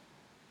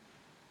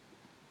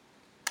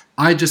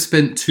 I just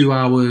spent 2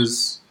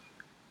 hours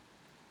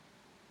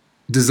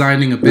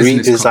designing a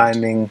business card.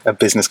 A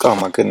business card.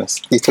 Oh my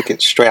goodness. You took it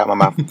straight out of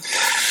my mouth.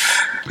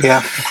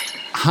 Yeah.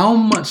 How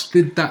much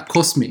did that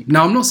cost me?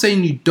 Now, I'm not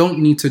saying you don't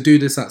need to do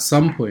this at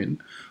some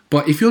point,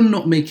 but if you're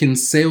not making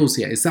sales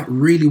yet, is that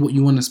really what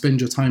you want to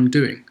spend your time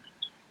doing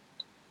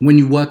when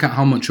you work out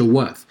how much you're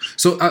worth?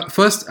 So at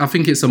first, I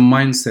think it's a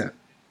mindset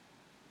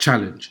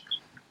challenge.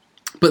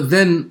 But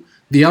then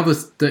the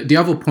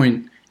other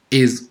point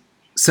is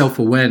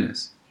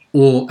self-awareness,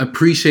 or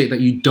appreciate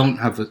that you don't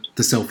have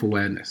the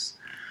self-awareness.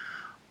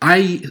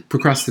 I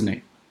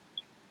procrastinate.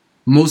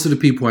 Most of the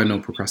people I know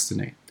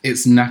procrastinate.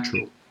 It's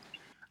natural.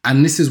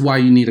 And this is why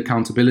you need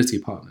accountability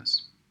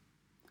partners.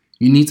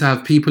 You need to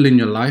have people in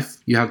your life.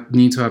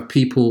 Need to have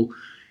people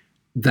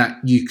that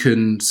you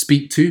can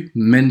speak to,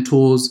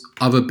 mentors,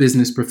 other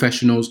business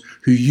professionals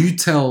who you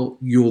tell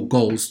your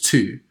goals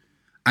to,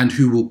 and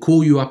who will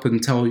call you up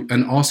and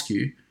ask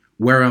you,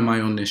 where am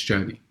I on this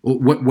journey? Or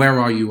where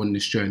are you on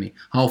this journey?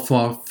 How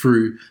far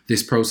through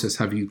this process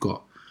have you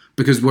got?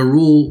 Because we're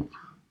all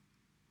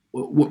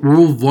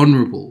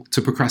vulnerable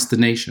to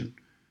procrastination.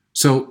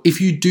 So if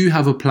you do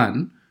have a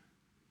plan,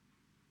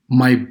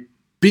 my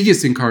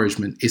biggest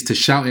encouragement is to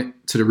shout it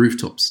to the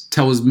rooftops.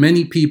 Tell as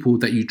many people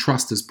that you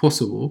trust as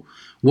possible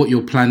what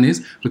your plan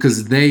is,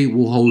 because they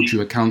will hold you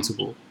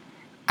accountable.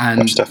 And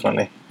most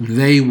definitely.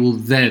 They will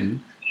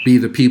then be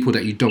the people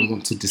that you don't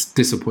want to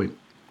disappoint.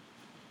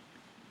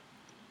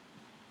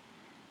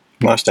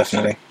 Most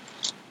definitely.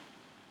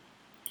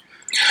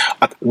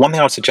 One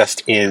thing I would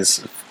suggest is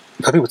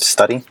for people to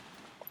study.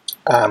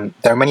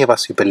 There are many of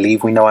us who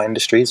believe we know our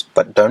industries,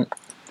 but don't.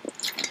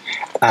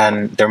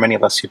 And there are many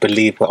of us who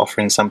believe we're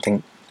offering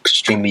something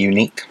extremely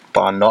unique,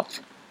 but are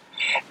not.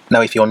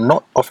 Now, if you're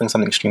not offering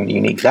something extremely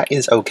unique, that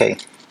is okay.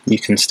 You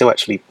can still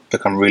actually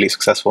become really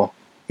successful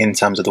in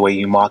terms of the way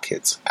you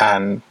market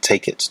and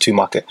take it to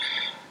market.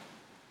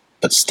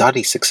 But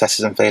study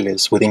successes and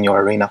failures within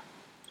your arena.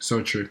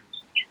 So true.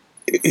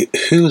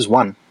 Who's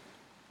won?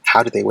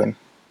 How did they win?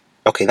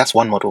 Okay, that's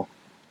one model.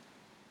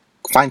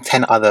 Find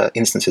 10 other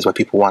instances where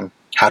people won.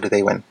 How did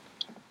they win?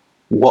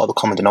 What are the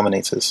common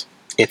denominators,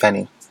 if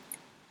any?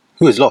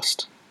 Who has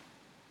lost?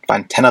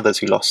 Find 10 others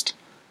who lost.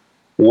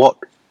 What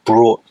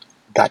brought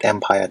that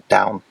empire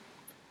down?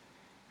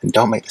 And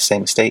don't make the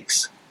same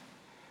mistakes.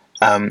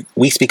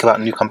 We speak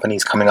about new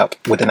companies coming up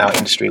within our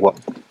industry,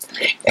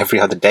 every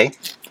other day.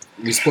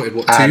 We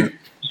spotted,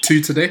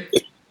 two today?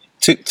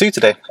 Two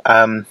today.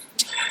 And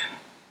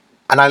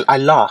I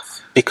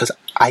laugh because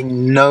I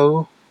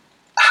know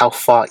how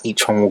far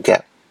each one will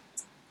get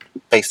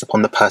based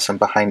upon the person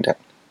behind it.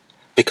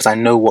 Because I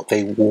know what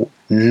they will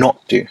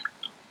not do,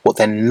 what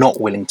they're not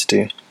willing to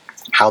do,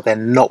 how they're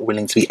not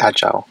willing to be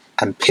agile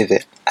and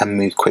pivot and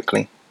move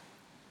quickly.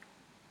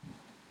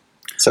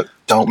 So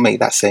don't make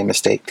that same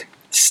mistake.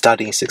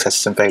 Study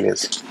successes and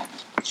failures.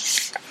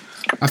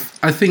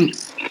 I think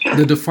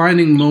the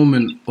defining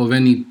moment of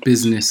any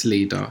business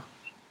leader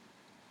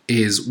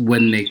is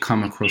when they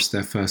come across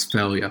their first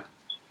failure.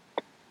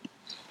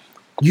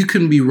 You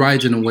can be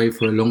riding away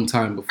for a long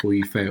time before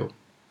you fail.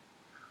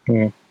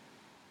 Mm.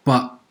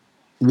 But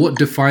what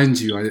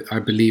defines you, I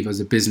believe, as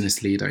a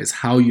business leader is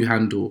how you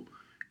handle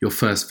your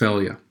first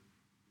failure.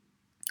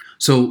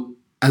 So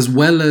as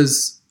well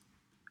as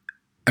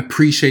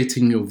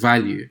appreciating your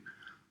value,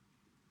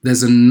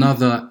 there's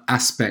another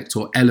aspect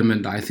or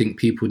element that I think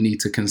people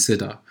need to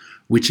consider,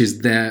 which is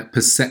their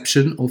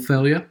perception of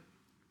failure.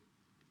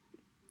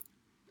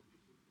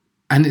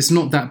 And it's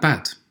not that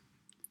bad.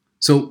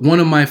 So one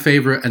of my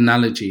favorite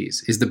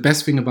analogies is the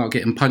best thing about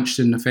getting punched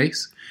in the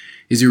face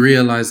is you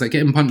realize that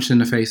getting punched in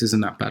the face isn't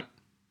that bad.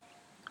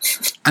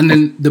 And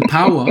then the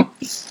power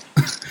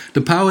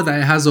that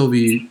it has over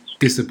you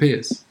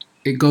disappears.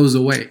 It goes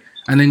away.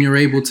 And then you're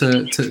able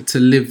to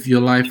live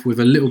your life with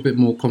a little bit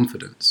more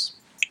confidence.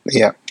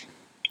 Yeah.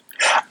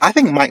 I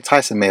think Mike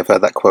Tyson may have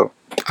heard that quote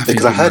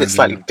because I heard it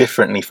slightly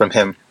differently from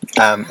him,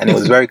 and it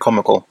was very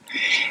comical.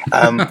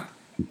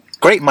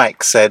 Great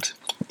Mike said,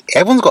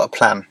 "Everyone's got a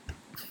plan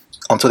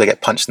until they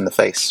get punched in the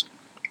face,"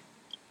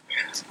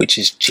 which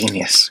is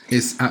genius.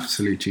 It's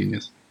absolute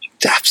genius.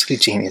 It's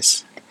absolute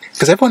genius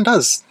because everyone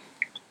does.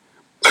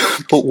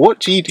 But what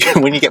do you do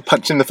when you get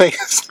punched in the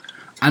face?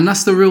 And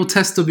that's the real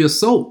test of your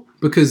soul,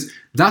 because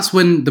that's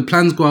when the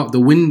plans go out the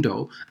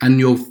window and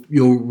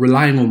you're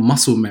relying on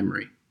muscle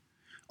memory.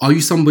 Are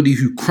you somebody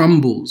who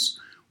crumbles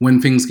when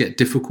things get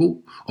difficult?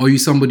 Or are you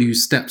somebody who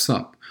steps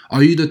up?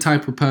 Are you the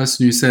type of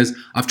person who says,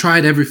 I've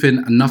tried everything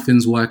and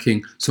nothing's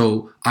working,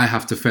 so I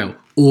have to fail?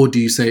 Or do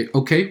you say,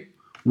 okay,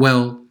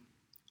 well,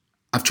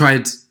 I've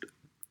tried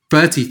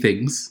 30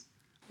 things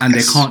and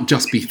there can't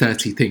just be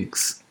 30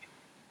 things?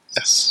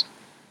 Yes.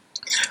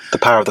 The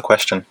power of the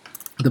question.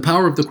 The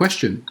power of the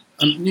question.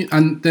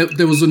 And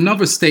there was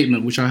another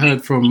statement which I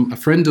heard from a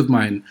friend of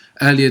mine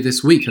earlier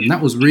this week, and that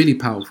was really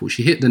powerful.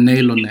 She hit the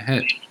nail on the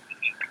head.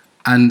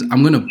 And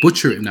I'm going to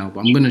butcher it now,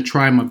 but I'm going to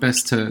try my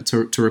best to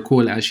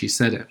recall it as she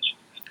said it.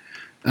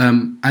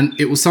 And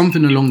it was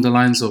something along the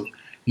lines of,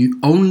 you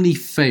only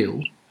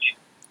fail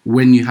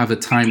when you have a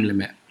time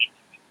limit.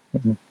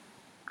 Mm-hmm.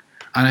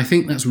 And I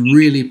think that's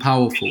really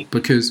powerful,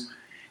 because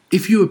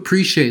if you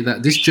appreciate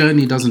that this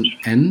journey doesn't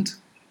end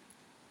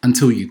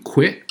until you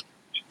quit,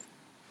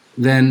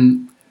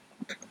 then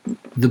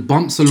the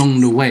bumps along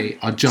the way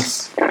are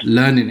just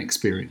learning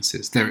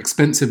experiences. They're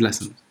expensive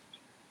lessons.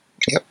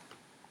 Yep.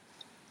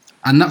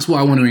 And that's what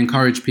I want to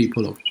encourage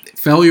people of.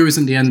 Failure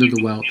isn't the end of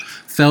the world.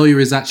 Failure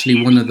is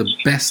actually one of the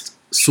best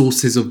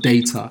sources of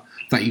data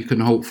that you can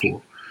hope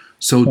for.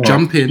 So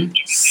jump in,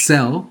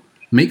 sell,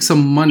 make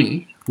some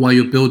money while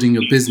you're building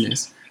your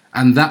business.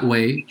 And that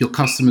way your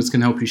customers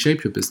can help you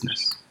shape your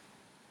business.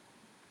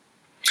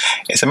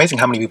 It's amazing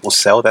how many people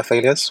sell their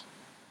failures.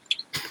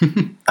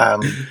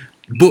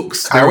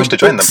 Books. I wish to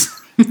join them.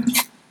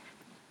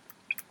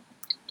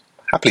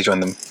 Happily join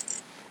them.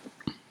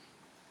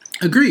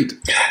 Agreed.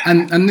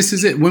 And this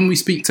is it. When we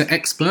speak to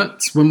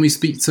experts, when we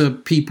speak to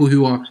people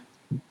who are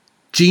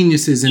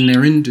geniuses in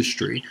their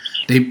industry,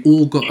 they've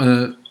all got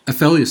a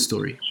failure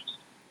story.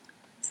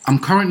 I'm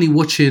currently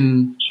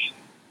watching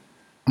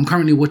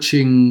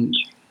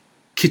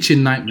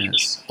Kitchen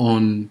Nightmares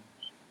on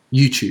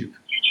YouTube.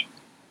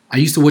 I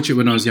used to watch it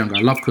when I was younger.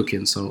 I love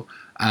cooking, so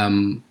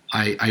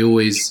I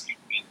always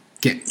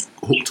get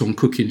hooked on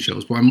cooking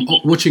shows. But I'm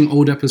watching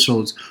old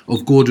episodes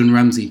of Gordon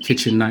Ramsay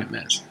Kitchen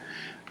Nightmares.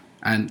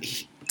 And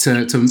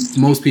to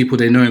most people,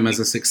 they know him as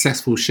a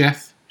successful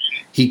chef.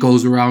 He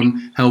goes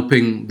around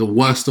helping the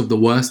worst of the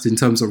worst in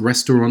terms of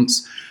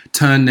restaurants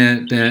turn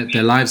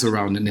their lives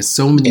around. And there's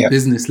so many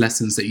business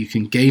lessons that you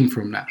can gain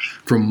from that,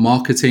 from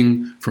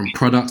marketing, from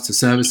products to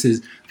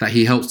services that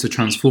he helps to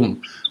transform.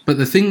 But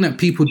the thing that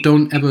people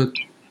don't ever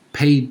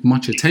pay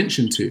much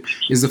attention to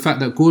is the fact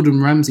that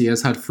Gordon Ramsay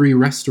has had 3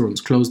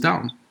 restaurants closed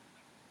down.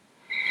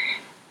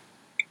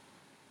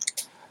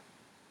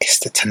 It's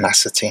the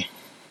tenacity.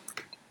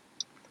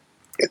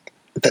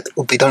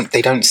 They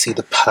don't see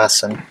the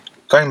person.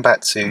 Going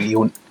back to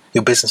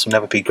your business will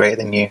never be greater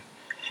than you.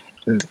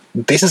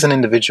 This is an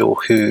individual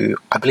who,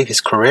 I believe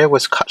his career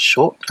was cut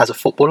short as a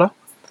footballer.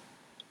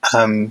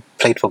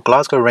 Played for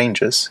Glasgow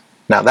Rangers.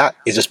 Now that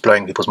is just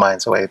blowing people's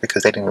minds away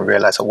because they didn't even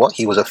realise what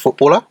he was a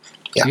footballer.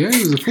 Yeah, he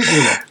was a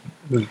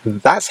footballer.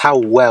 That's how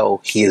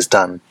well he has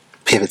done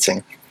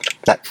pivoting.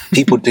 That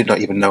people did not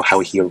even know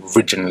how he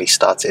originally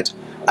started.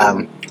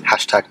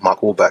 Hashtag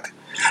Mark Wahlberg.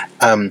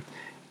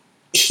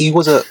 He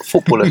was a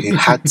footballer who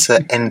had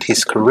to end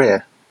his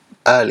career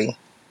early,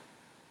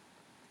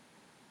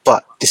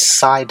 but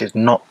decided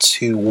not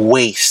to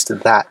waste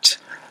that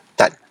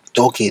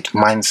dogged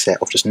mindset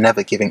of just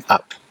never giving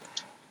up,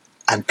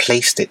 and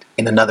placed it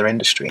in another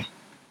industry.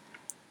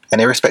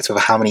 And irrespective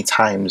of how many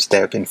times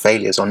there have been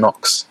failures or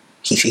knocks,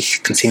 he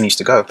continues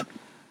to go.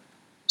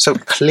 So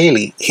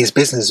clearly his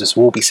businesses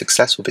will be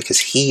successful because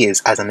he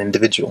is, as an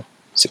individual,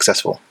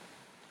 successful.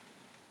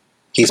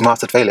 He's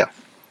mastered failure.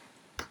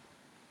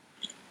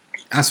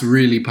 That's a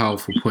really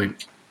powerful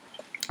point.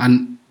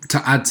 And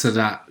to add to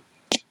that,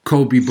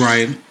 Kobe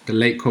Bryant, the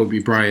late Kobe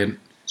Bryant,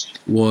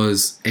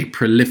 was a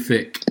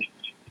prolific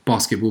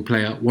basketball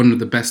player, one of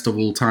the best of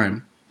all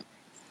time.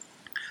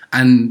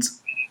 And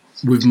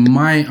with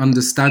my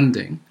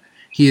understanding,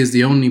 he is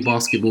the only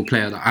basketball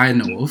player that I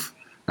know of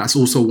that's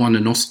also won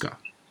an Oscar.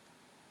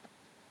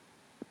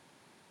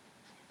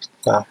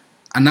 Wow.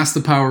 And that's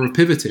the power of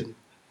pivoting.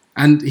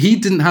 And he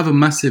didn't have a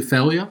massive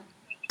failure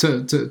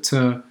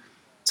to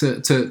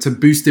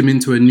boost him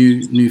into a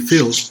new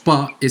field,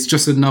 but it's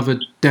just another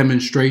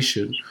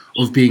demonstration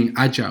of being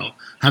agile,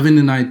 having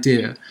an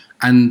idea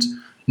and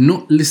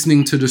not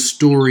listening to the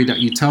story that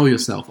you tell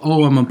yourself.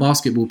 Oh, I'm a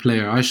basketball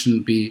player, I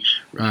shouldn't be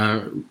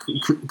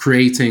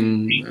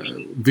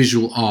creating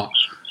visual art.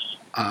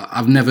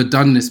 I've never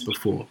done this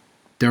before.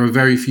 There are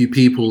very few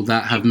people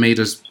that have made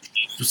a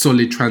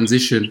solid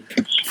transition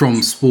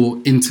from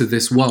sport into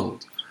this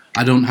world.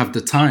 I don't have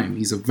the time. He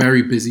was a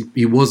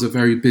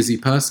very busy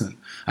person.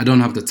 I don't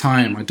have the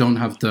time. I don't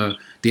have the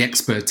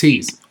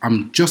expertise.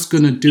 I'm just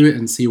going to do it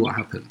and see what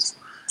happens.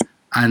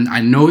 And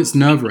I know it's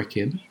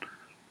nerve-wracking,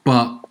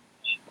 but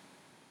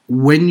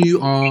when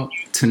you are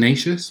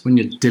tenacious, when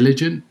you're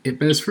diligent, it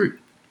bears fruit.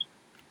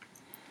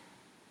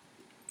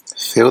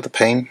 Feel the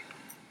pain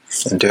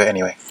and do it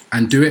anyway.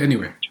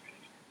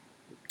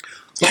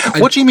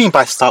 What do you mean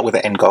by start with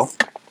the end goal?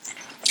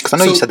 Because I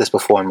know you said this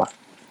before in my...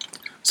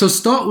 So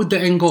start with the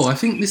end goal. I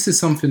think this is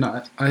something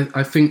that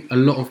I think a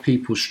lot of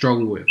people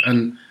struggle with.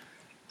 And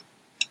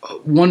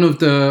one of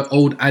the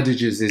old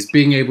adages is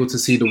being able to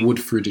see the wood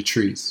through the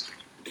trees.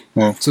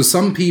 So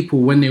some people,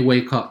 when they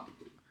wake up,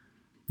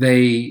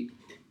 their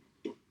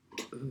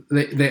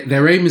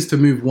aim is to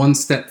move one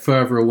step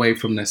further away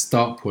from their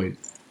start point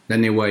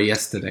than they were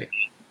yesterday.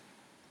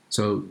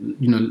 So,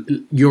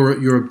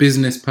 you're a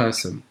business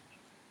person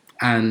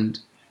and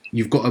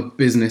you've got a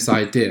business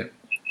idea.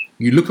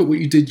 You look at what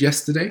you did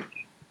yesterday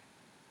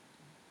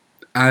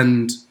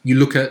and you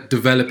look at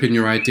developing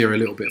your idea a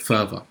little bit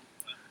further,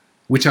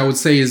 which I would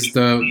say is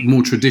the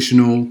more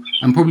traditional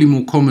and probably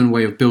more common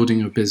way of building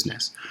your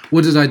business.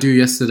 What did I do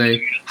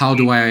yesterday? How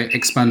do I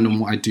expand on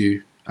what I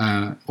do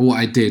or what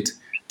I did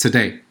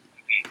today?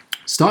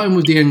 Starting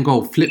with the end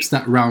goal flips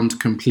that round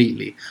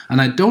completely.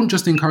 And I don't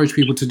just encourage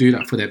people to do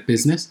that for their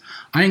business.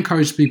 I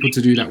encourage people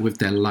to do that with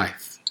their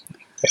life.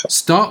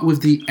 Start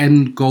with the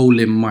end goal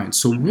in mind.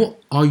 So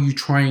what are you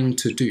trying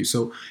to do?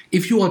 So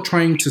if you are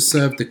trying to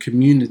serve the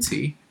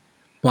community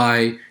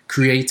by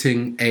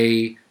creating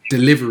a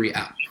delivery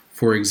app,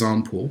 for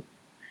example,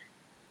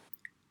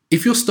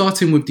 if you're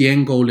starting with the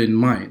end goal in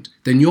mind,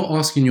 then you're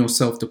asking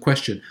yourself the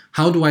question,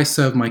 how do I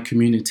serve my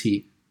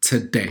community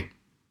today?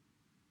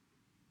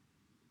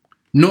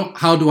 Not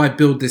how do I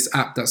build this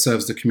app that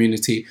serves the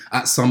community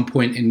at some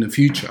point in the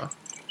future,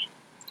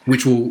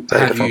 which will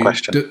have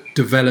you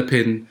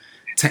developing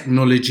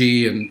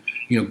technology and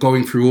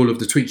going through all of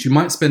the tweaks. You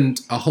might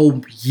spend a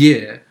whole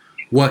year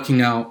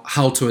working out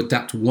how to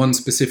adapt one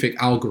specific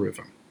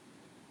algorithm.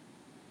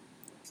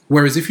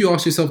 Whereas if you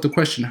ask yourself the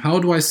question, how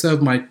do I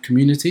serve my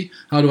community?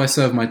 How do I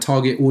serve my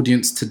target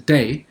audience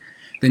today?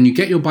 Then you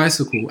get your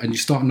bicycle and you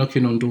start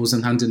knocking on doors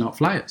and handing out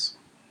flyers.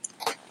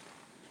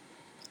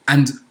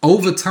 And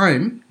over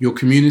time, your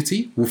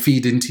community will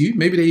feed into you.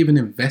 Maybe they even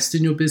invest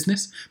in your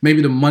business.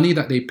 Maybe the money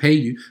that they pay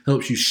you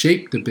helps you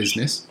shape the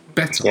business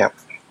better. Yeah.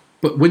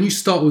 But when you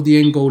start with the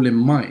end goal in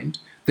mind,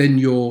 then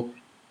you're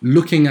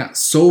looking at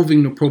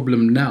solving the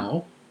problem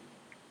now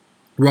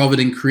rather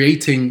than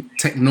creating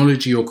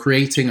technology or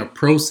creating a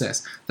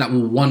process that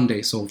will one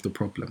day solve the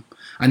problem.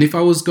 And if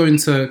I was going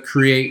to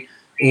create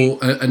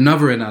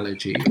another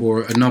analogy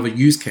or another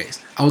use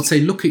case, I would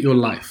say look at your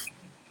life.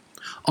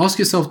 Ask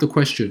yourself the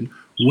question,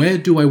 where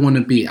do I want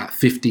to be at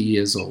 50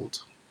 years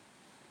old?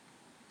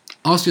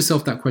 Ask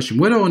yourself that question.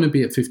 Where do I want to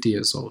be at 50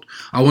 years old?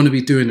 I want to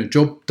be doing a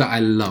job that I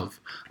love.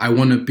 I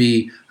want to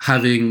be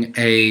having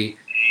a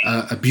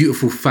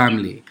beautiful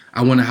family.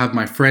 I want to have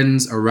my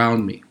friends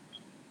around me.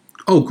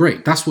 Oh,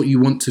 great. That's what you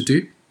want to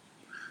do.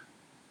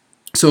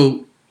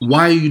 So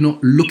why are you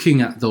not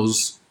looking at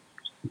those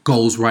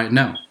goals right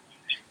now?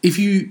 If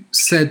you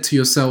said to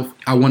yourself,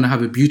 I want to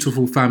have a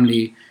beautiful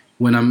family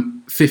when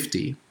I'm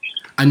 50,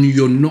 and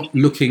you're not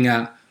looking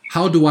at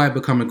how do I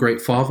become a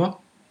great father?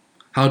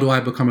 How do I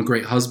become a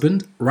great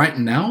husband? Right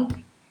now,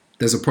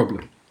 there's a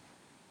problem.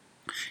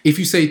 If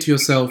you say to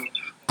yourself,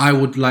 I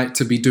would like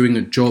to be doing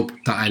a job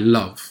that I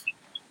love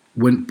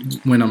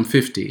when I'm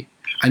 50,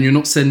 and you're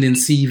not sending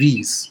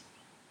CVs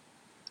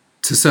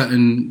to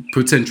certain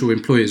potential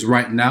employers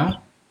right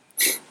now,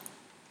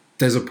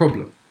 there's a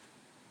problem.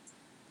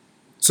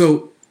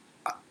 So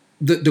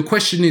the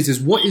question is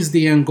what is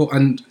the end goal?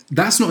 And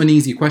that's not an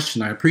easy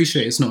question. I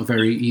appreciate it's not a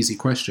very easy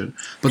question,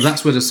 but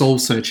that's where the soul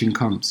searching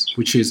comes,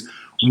 which is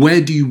where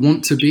do you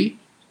want to be?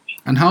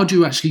 And how do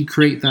you actually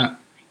create that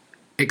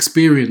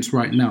experience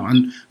right now?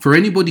 And for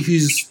anybody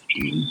who's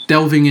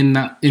delving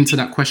into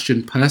that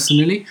question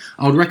personally,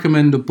 I would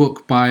recommend a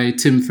book by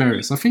Tim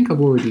Ferriss. I think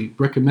I've already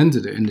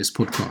recommended it in this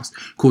podcast,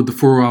 called The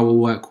 4-Hour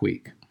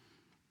Workweek.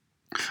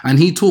 And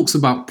he talks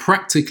about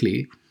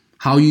practically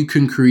how you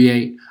can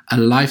create a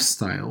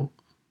lifestyle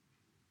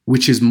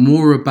which is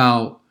more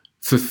about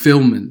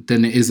fulfillment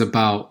than it is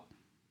about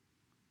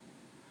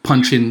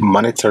punching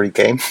monetary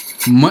game.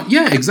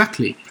 Yeah,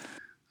 exactly.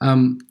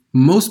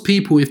 Most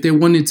people, if they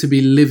wanted to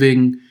be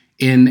living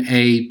in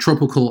a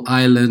tropical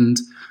island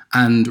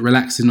and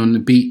relaxing on the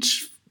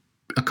beach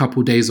a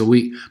couple days a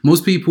week,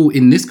 most people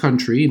in this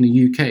country, in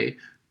the UK,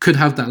 could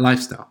have that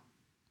lifestyle.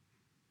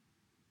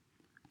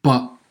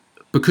 But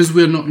because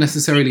we're not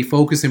necessarily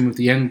focusing with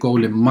the end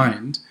goal in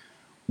mind,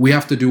 we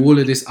have to do all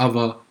of this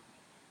other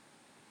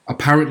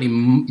apparently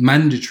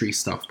mandatory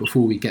stuff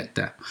before we get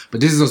there.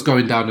 But this is us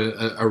going down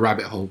a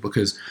rabbit hole,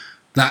 because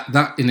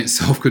that in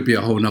itself could be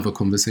a whole nother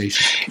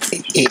conversation.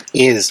 It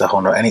is a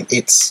whole nother, and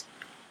it's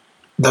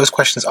those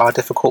questions are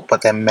difficult,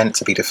 but they're meant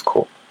to be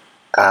difficult.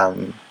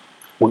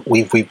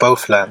 We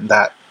both learned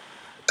that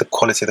the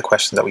quality of the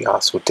questions that we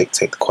ask will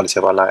dictate the quality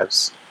of our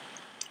lives.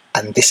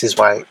 And this is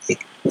why we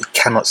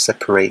cannot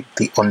separate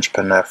the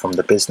entrepreneur from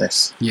the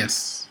business.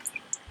 Yes.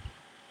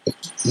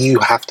 You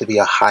have to be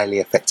a highly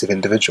effective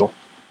individual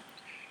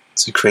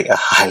to create a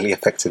highly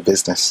effective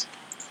business.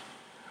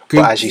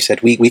 Good. But as you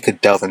said, we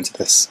could delve into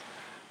this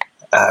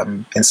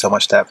in so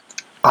much depth.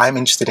 I'm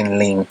interested in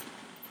lean.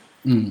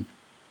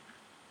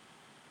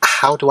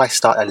 How do I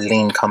start a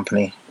lean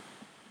company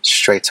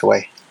straight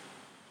away?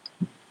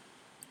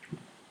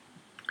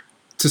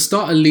 To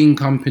start a lean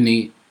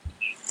company,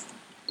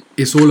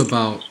 it's all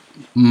about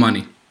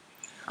money.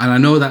 And I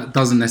know that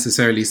doesn't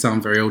necessarily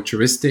sound very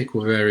altruistic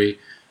or very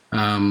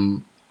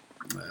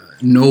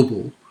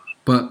noble,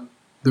 but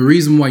the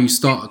reason why you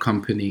start a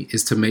company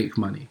is to make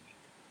money,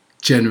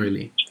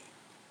 generally.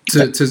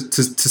 To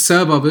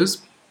serve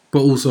others, but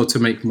also to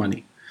make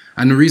money.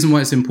 And the reason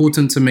why it's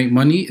important to make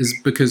money is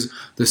because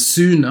the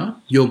sooner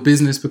your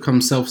business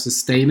becomes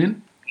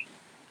self-sustaining,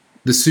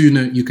 the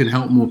sooner you can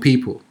help more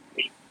people.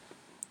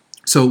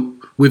 So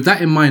with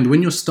that in mind,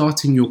 when you're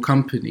starting your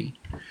company,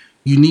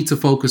 you need to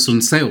focus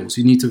on sales.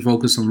 You need to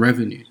focus on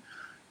revenue.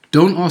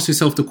 Don't ask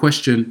yourself the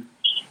question,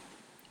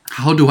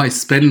 how do I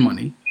spend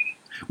money?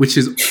 Which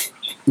is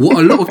what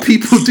a lot of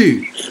people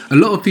do. A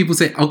lot of people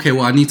say, okay,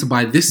 well, I need to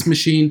buy this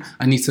machine.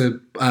 I need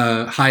to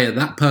hire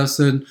that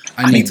person.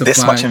 I need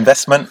this much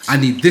investment. I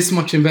need this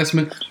much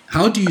investment.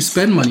 How do you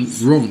spend money?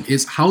 Wrong.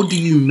 It's how do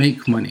you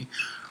make money?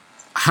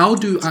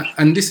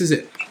 And this is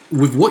it.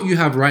 With what you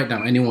have right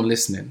now, anyone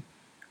listening,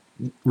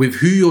 with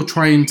who you're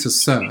trying to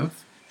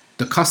serve,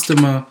 the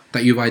customer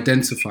that you've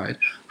identified,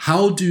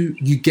 how do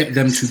you get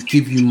them to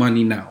give you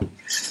money now?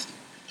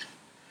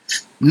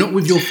 Not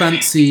with your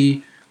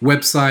fancy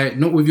website,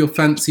 not with your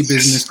fancy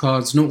business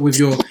cards, not with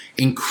your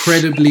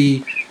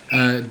incredibly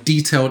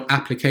detailed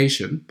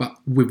application, but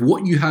with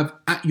what you have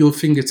at your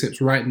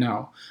fingertips right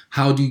now,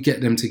 how do you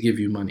get them to give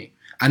you money?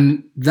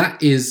 And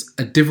that is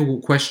a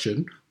difficult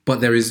question,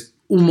 but there is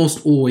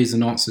almost always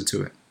an answer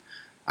to it.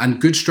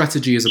 And good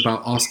strategy is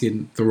about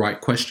asking the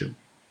right question.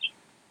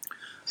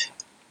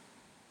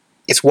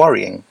 It's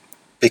worrying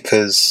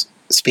because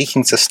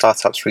speaking to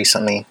startups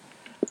recently,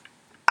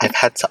 I've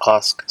had to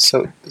ask,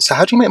 so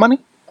how do you make money?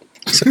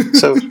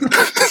 So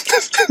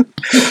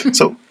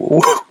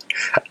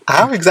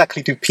how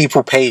exactly do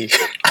people pay you?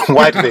 And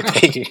why do they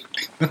pay you?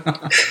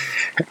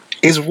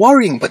 It's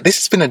worrying, but this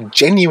has been a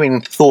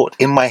genuine thought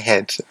in my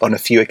head on a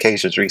few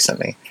occasions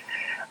recently.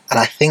 And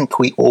I think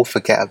we all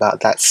forget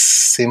about that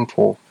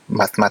simple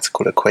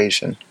mathematical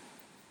equation.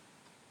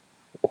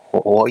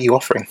 What are you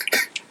offering?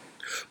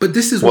 But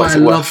this is why I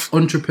love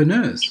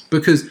entrepreneurs,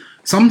 because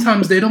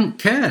sometimes they don't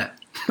care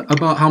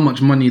about how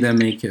much money they're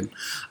making.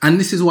 And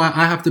this is why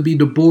I have to be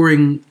the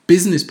boring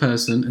business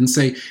person and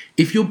say,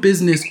 if your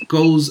business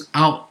goes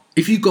out,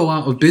 if you go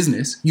out of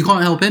business, you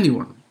can't help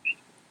anyone.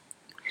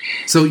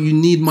 So you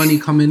need money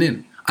coming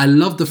in. I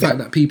love the fact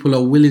that people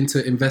are willing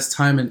to invest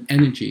time and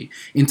energy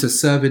into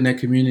serving their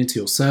community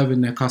or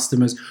serving their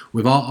customers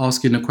without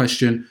asking the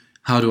question,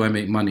 how do I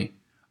make money?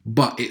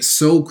 But it's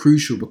so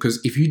crucial because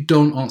if you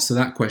don't answer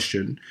that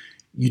question,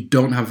 you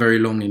don't have very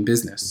long in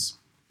business.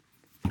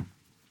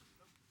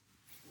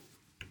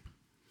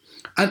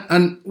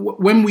 And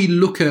when we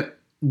look at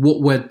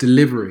what we're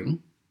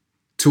delivering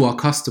to our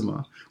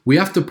customer, we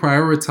have to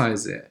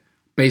prioritize it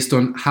based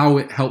on how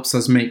it helps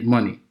us make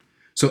money.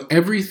 So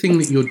everything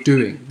that you're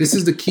doing, this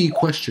is the key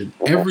question,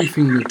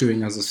 everything you're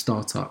doing as a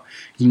startup,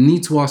 you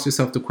need to ask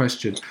yourself the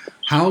question,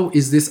 how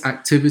is this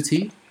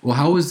activity or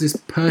how is this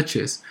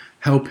purchase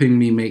helping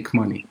me make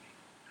money?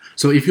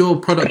 So if you're a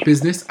product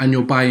business and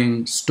you're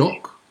buying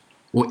stock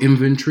or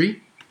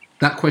inventory,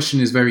 that question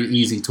is very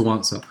easy to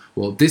answer.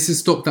 Well, this is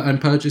stock that I'm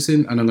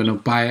purchasing and I'm going to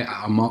buy it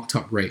at a marked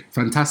up rate.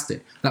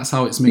 Fantastic. That's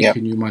how it's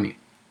making you money.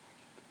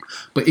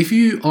 But if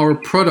you are a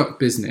product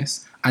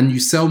business and you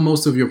sell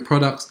most of your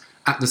products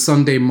at the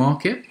Sunday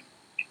market,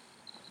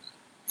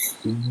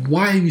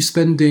 why are you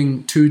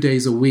spending 2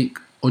 days a week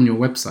on your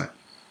website?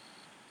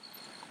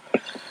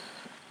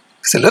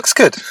 Because it looks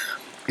good.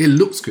 It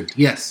looks good,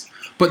 yes.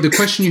 But the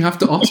question you have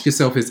to ask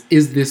yourself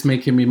is this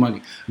making me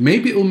money?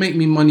 Maybe it will make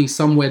me money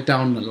somewhere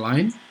down the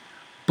line,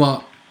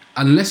 but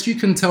unless you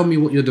can tell me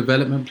what your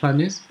development plan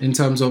is in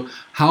terms of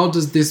how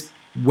does this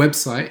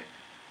website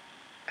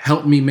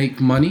help me make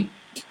money,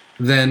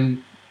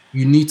 then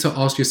you need to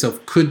ask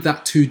yourself, could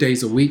that 2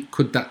 days a week,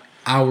 could that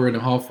hour and a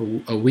half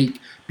a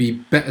week be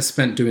better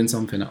spent doing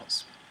something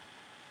else?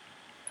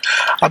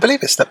 I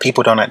believe it's that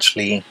people don't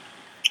actually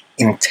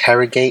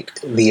interrogate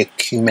the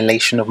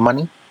accumulation of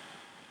money.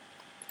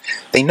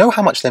 They know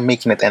how much they're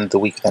making at the end of the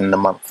week, at the end of the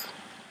month.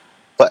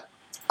 But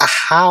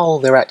how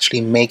they're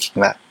actually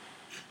making that,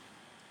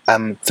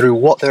 through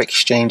what they're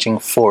exchanging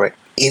for it,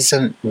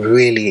 isn't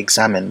really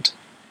examined.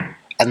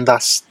 And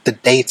thus the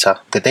data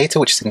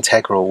which is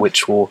integral,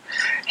 which will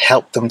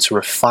help them to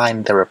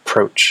refine their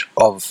approach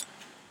of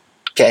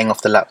getting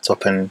off the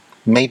laptop and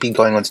maybe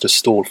going onto the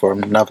stool for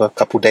another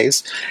couple of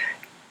days,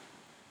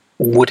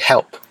 would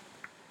help.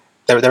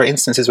 There are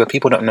instances where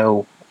people don't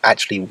know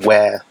actually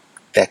where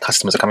their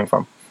customers are coming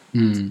from,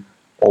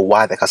 or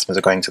why their customers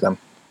are going to them,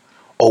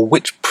 or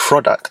which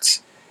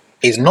product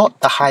is not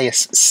the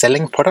highest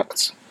selling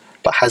product,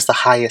 but has the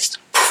highest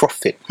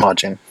profit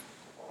margin.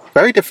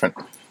 Very different.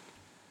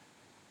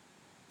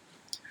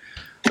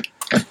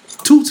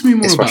 Talk to me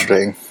more It's about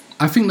frustrating. that.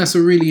 I think that's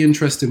a really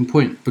interesting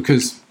point,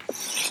 because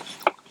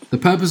the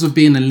purpose of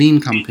being a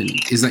lean company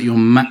is that you're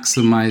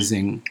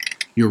maximizing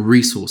your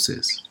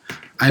resources.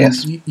 And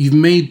Yes. you've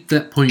made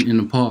that point in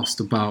the past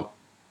about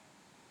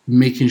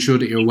making sure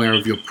that you're aware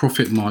of your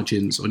profit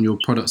margins on your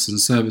products and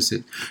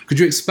services. Could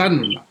you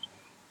expand on that?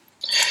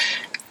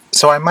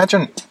 So I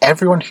imagine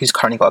everyone who's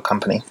currently got a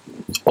company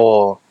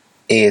or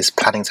is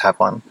planning to have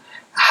one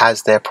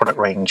has their product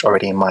range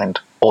already in mind,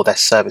 or their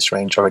service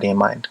range already in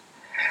mind.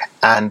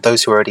 And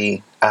those who are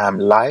already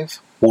live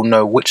will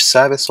know which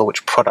service or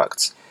which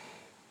product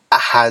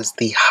has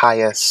the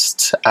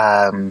highest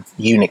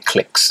unit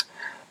clicks,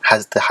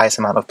 has the highest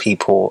amount of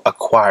people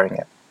acquiring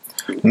it.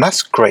 And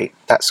that's great.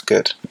 That's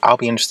good. I'll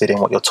be interested in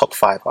what your top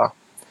 5 are.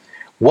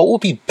 What will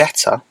be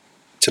better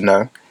to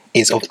know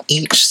is, of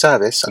each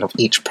service and of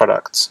each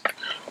product,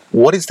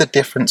 what is the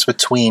difference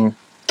between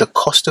the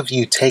cost of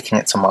you taking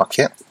it to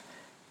market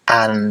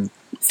and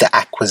the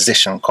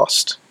acquisition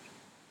cost?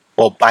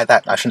 Or by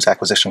that, I shouldn't say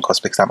acquisition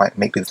cost, because that might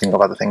make me think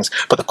of other things,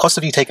 but the cost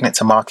of you taking it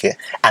to market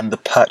and the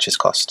purchase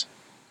cost.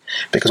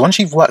 Because once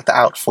you've worked that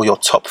out for your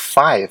top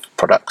 5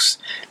 products,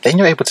 then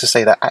you're able to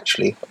say that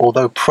actually,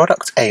 although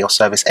product A or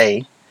service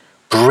A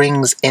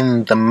brings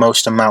in the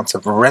most amount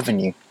of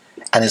revenue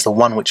and is the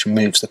one which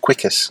moves the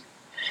quickest,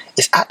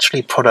 it's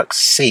actually product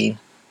C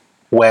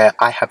where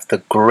I have the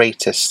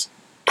greatest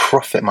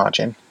profit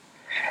margin.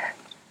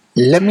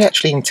 Let me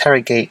actually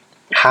interrogate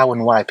how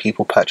and why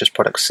people purchase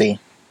product C.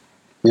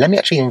 Let me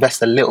actually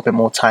invest a little bit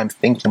more time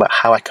thinking about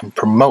how I can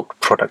promote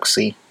product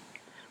C.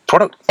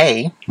 Product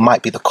A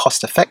might be the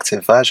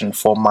cost-effective version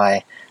for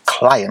my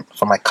client,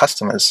 for my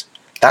customers.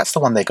 That's the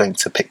one they're going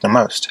to pick the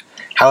most.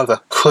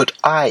 However, could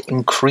I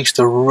increase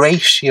the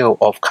ratio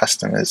of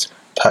customers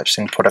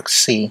purchasing product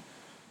C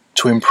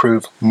to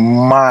improve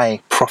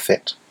my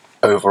profit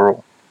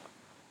overall?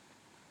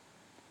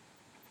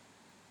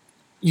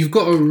 You've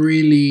got a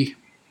really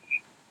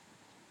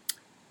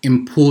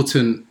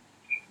important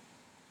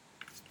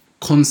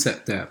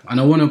concept there, and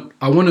I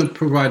want to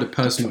provide a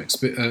personal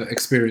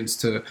experience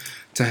to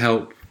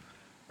help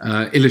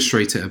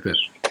illustrate it a bit.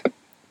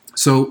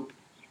 So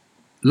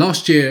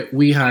last year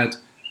we had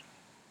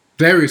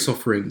various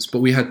offerings, but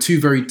we had 2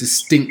 very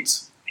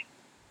distinct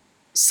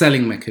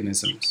selling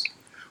mechanisms.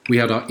 We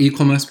had our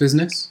e-commerce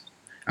business,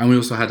 and we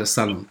also had a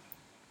salon.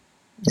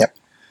 Yep.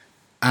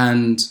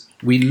 And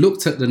we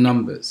looked at the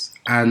numbers,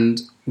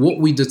 and what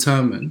we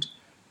determined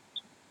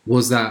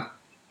was that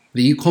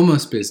the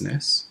e-commerce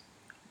business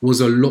was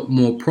a lot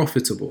more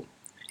profitable.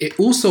 It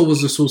also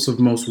was the source of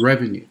most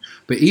revenue.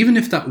 But even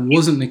if that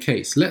wasn't the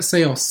case, let's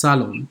say our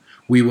salon,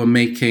 we were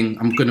making,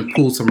 I'm going to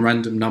pull some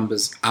random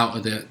numbers out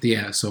of the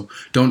air, so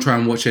don't try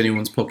and watch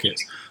anyone's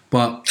pockets.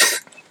 But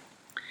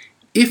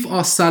if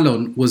our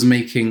salon was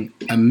making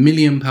 £1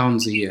 million a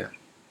year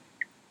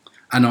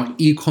and our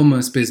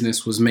e-commerce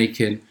business was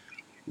making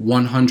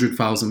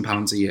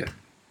 £100,000 a year,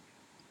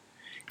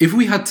 if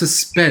we had to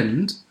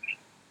spend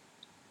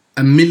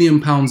 £1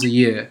 million a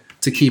year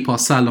to keep our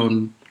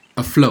salon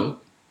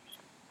afloat,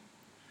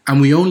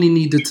 and we only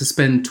needed to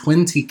spend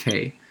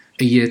 20k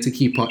a year to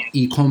keep our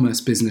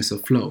e-commerce business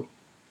afloat,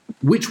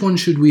 which one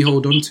should we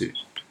hold on to?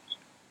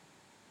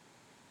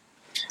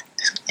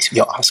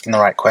 You're asking the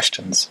right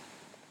questions.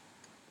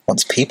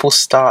 Once people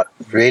start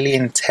really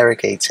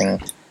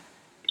interrogating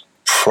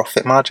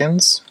profit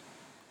margins,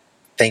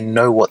 they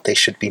know what they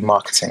should be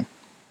marketing,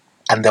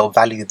 and they'll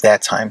value their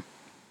time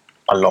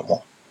a lot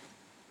more.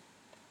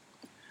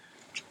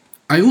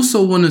 I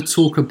also want to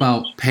talk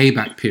about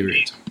payback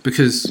period,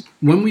 because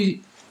when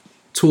we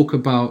talk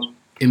about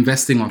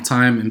investing our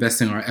time,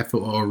 investing our effort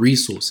or our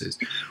resources,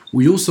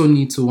 we also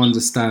need to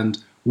understand,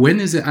 when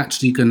is it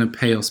actually going to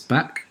pay us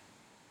back?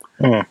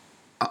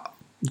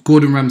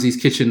 Gordon Ramsay's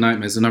Kitchen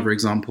Nightmare is another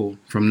example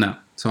from that.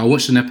 So I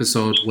watched an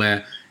episode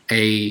where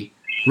a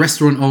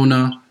restaurant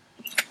owner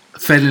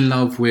fell in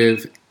love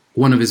with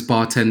one of his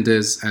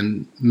bartenders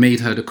and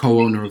made her the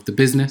co-owner of the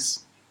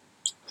business.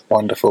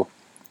 Wonderful.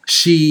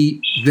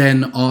 She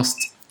then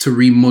asked to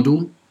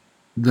remodel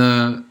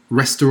the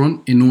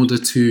restaurant in order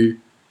to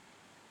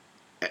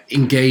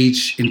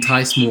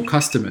entice more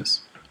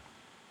customers.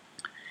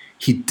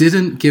 He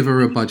didn't give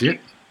her a budget,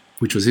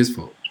 which was his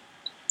fault.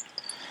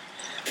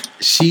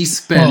 He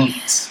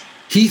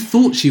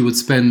thought she would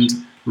spend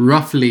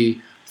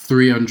roughly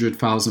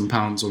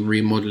 £300,000 on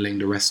remodeling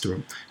the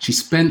restaurant. She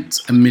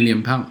spent £1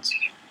 million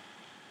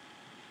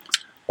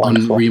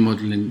on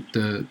remodeling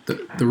the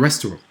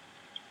restaurant.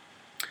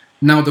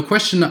 Now, the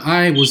question that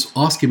I was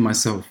asking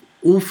myself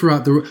all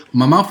throughout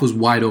my mouth was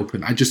wide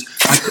open. I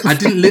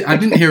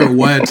didn't hear a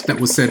word that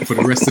was said for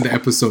the rest of the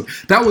episode.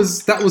 That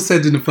was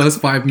said in the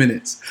first 5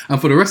 minutes, and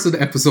for the rest of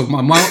the episode,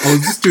 I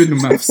was just doing the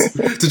maths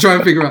to try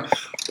and figure out.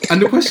 And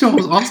the question I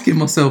was asking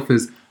myself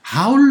is,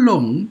 how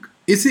long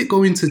is it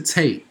going to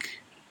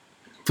take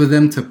for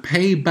them to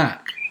pay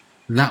back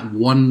that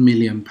 £1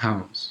 million?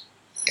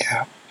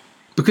 Yeah.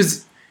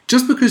 Because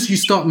just because you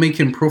start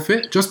making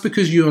profit, just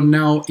because you are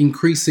now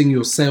increasing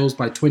your sales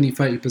by 20,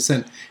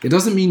 30%, it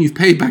doesn't mean you've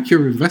paid back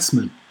your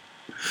investment.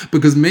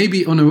 Because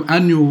maybe on an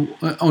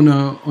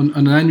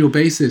annual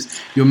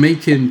basis, you're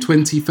making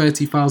 20,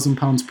 30,000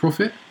 pounds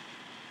profit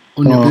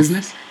on your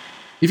business.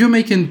 If you're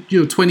making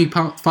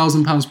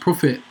 20,000 pounds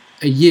profit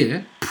a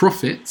year,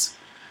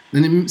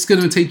 then it's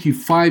going to take you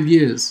 5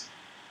 years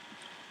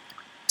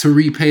to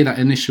repay that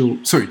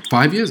initial. Sorry,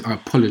 5 years? I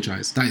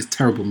apologize. That is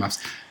terrible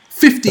maths.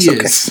 50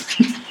 years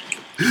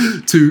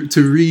to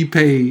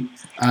repay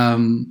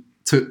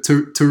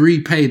to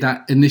repay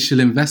that initial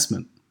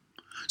investment.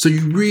 So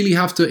you really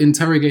have to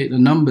interrogate the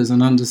numbers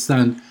and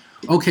understand,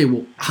 okay,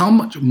 well, how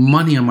much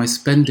money am I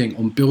spending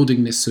on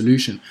building this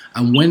solution?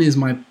 And when is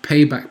my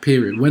payback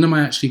period? When am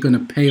I actually going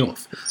to pay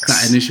off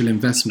that initial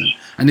investment?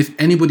 And if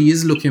anybody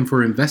is looking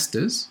for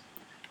investors,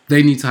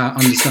 they need to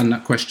understand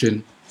that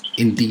question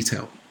in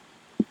detail.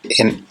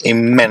 In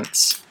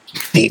immense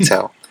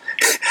detail.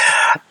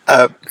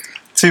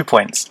 2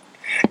 points.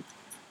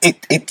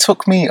 It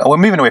took me. We're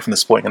moving away from the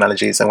sporting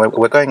analogies, and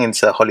we're going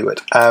into Hollywood.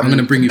 I'm going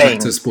to bring you back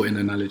to sporting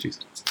analogies.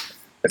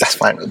 That's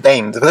fine.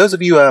 Bane. For those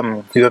of you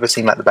who've ever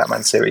seen like the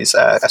Batman series,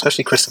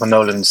 especially Christopher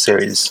Nolan's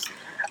series,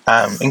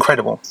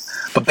 incredible.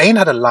 But Bane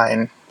had a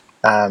line,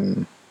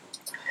 and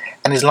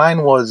his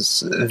line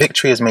was,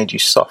 "Victory has made you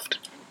soft."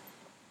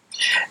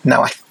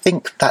 Now, I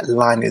think that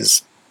line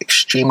is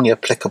extremely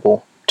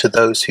applicable to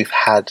those who've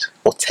had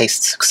or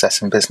tasted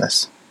success in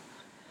business.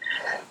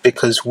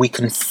 Because we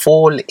can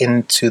fall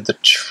into the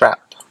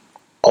trap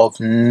of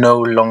no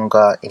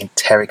longer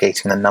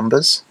interrogating the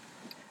numbers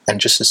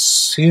and just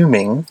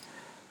assuming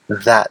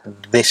that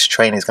this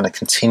train is going to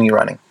continue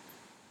running.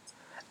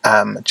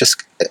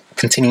 Just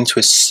continuing to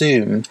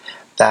assume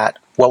that,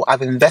 well,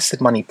 I've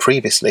invested money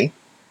previously.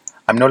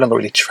 I'm no longer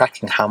really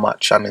tracking how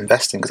much I'm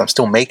investing because I'm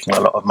still making a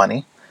lot of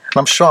money. And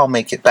I'm sure I'll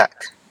make it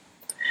back.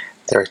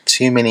 There are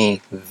too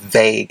many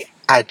vague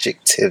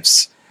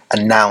adjectives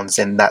and nouns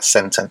in that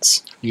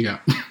sentence. Yeah.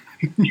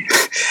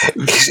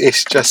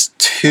 It's just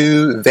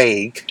too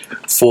vague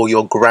for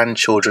your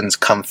grandchildren's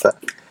comfort.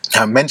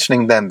 Now, I'm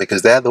mentioning them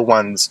because they're the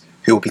ones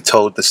who will be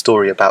told the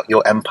story about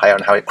your empire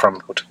and how it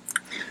crumbled.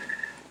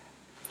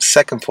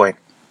 Second point,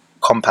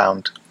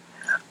 compound.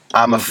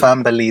 I'm a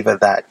firm believer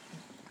that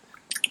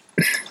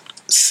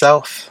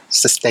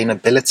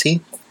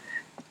self-sustainability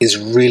is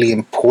really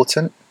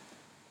important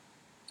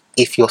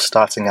if you're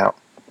starting out.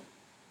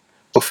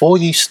 Before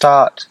you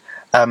start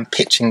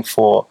pitching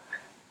for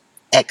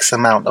X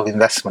amount of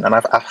investment, and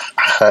I've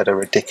heard a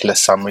ridiculous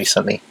sum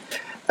recently,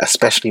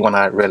 especially when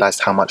I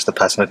realized how much the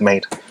person had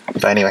made.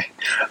 But anyway,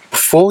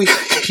 before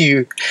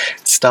you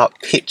start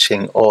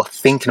pitching or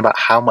thinking about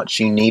how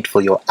much you need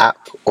for your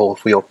app or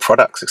for your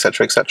products,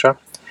 etc.,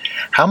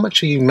 how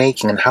much are you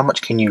making and how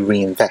much can you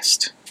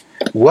reinvest?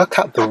 Work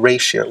out the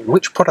ratio.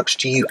 Which products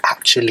do you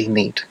actually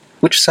need?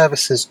 Which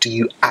services do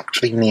you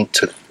actually need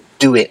to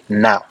do it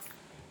now?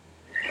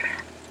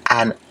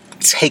 And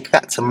take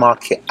that to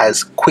market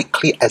as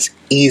quickly, as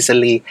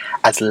easily,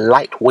 as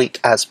lightweight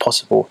as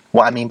possible.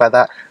 What I mean by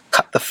that,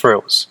 cut the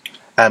frills.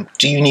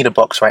 Do you need a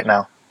box right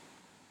now?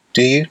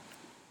 Do you?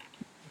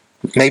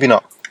 Maybe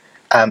not.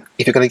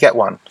 If you're going to get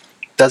one,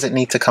 does it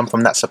need to come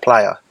from that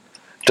supplier?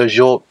 Does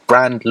your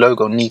brand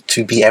logo need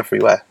to be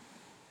everywhere?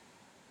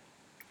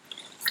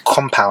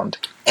 Compound.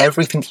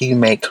 Everything you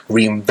make,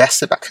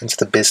 reinvest it back into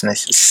the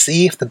business.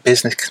 See if the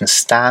business can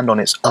stand on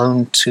its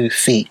own 2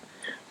 feet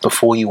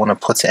before you want to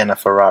put it in a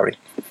Ferrari.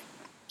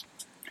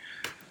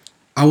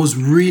 I was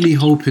really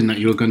hoping that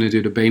you were going to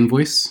do the Bane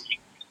voice.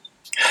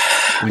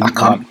 I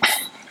can't.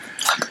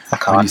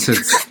 When you said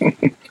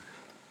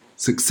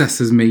success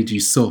has made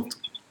you soft.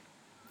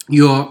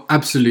 You're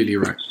absolutely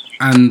right.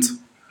 And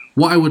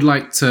what I would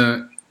like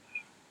to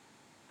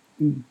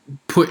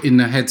put in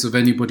the heads of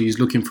anybody who's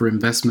looking for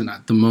investment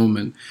at the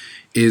moment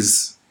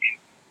is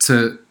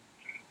to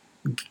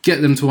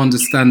get them to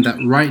understand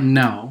that right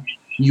now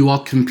you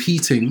are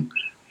competing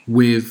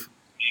with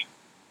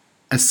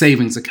a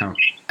savings account,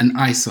 an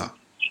ISA.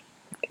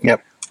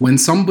 Yep. When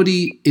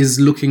somebody is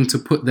looking to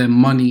put their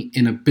money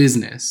in a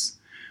business,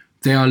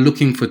 they are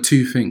looking for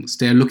 2 things.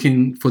 They're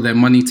looking for their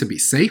money to be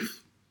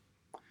safe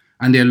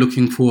and they're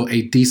looking for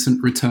a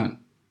decent return.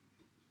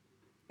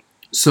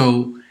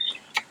 So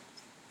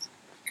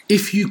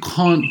if you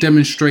can't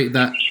demonstrate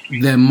that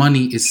their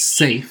money is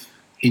safe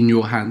in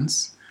your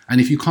hands,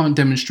 and if you can't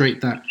demonstrate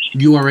that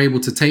you are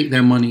able to take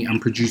their money and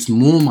produce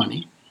more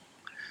money,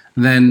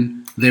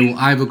 then they will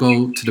either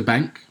go to the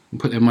bank and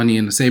put their money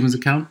in a savings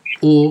account,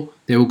 or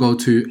they will go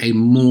to a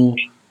more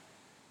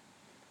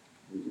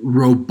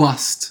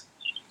robust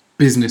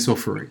business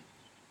offering.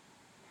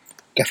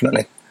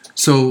 Definitely.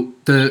 So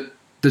the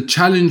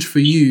challenge for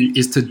you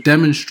is to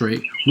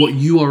demonstrate what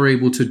you are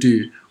able to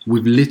do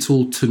with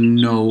little to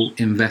no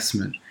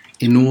investment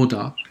in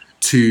order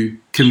to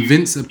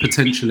convince a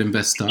potential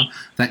investor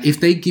that if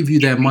they give you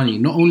their money,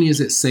 not only is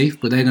it safe,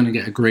 but they're going to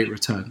get a great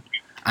return.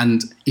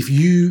 And if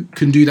you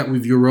can do that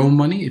with your own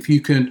money, if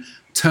you can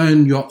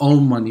turn your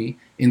own money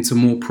into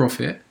more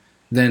profit,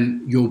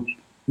 then you're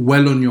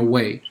well on your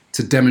way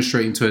to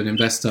demonstrating to an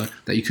investor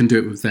that you can do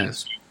it with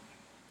theirs.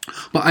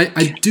 But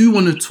I do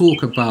want to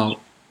talk about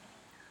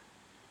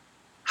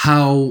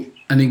how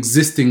an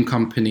existing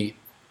company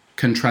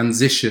can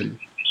transition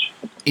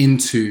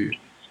into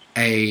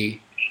a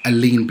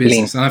lean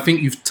business. And I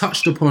think you've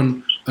touched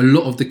upon a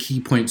lot of the key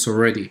points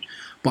already.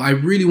 But I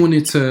really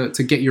wanted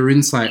to get your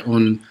insight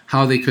on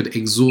how they could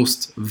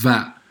exhaust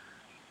that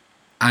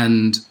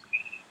and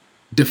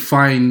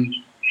define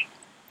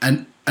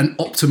an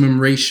optimum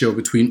ratio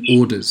between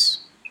orders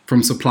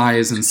from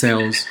suppliers and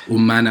sales, or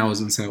man hours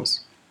and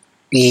sales.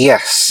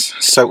 Yes.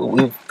 So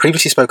we've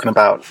previously spoken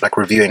about like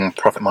reviewing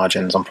profit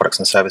margins on products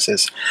and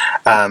services.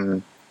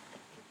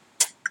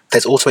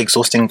 There's also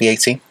exhausting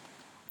VAT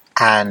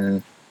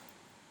and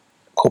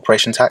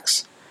corporation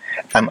tax.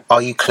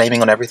 Are you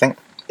claiming on everything?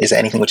 Is there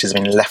anything which has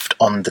been left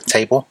on the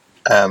table?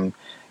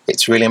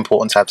 It's really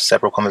important to have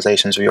several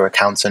conversations with your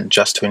accountant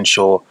just to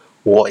ensure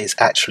what is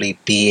actually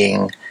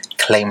being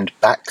claimed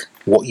back,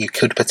 what you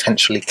could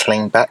potentially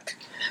claim back,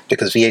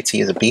 because VAT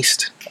is a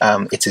beast.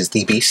 It is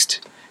the beast.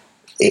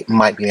 It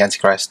might be the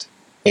Antichrist.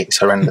 It's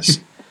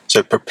horrendous.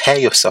 So prepare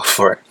yourself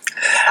for it.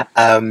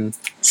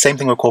 Same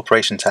thing with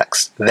corporation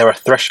tax. There are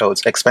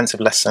thresholds. Expensive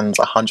lessons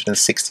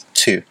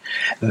 162.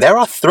 There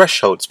are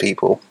thresholds,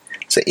 people.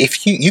 So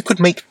if you could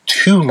make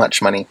too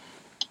much money,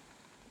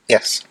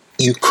 yes,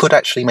 you could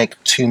actually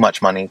make too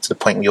much money to the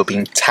point where you're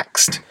being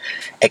taxed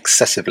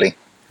excessively.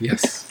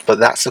 Yes. But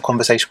that's a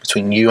conversation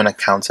between you and an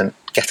accountant.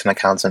 Get an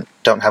accountant.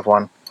 Don't have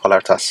one, holler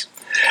at us.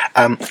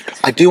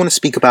 I do want to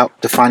speak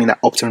about defining that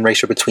optimum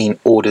ratio between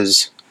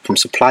orders from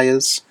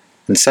suppliers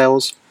and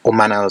sales, or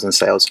man hours and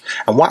sales.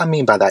 And what I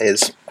mean by that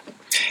is,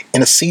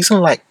 in a season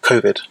like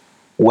COVID,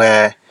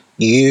 where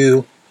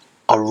you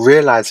are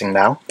realizing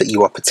now that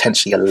you are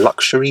potentially a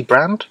luxury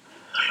brand,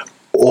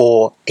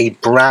 or a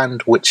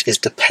brand which is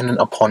dependent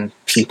upon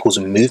people's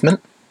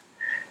movement,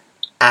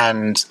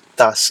 and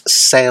thus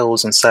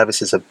sales and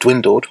services have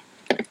dwindled,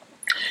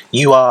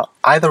 you are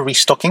either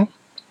restocking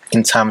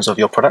in terms of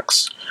your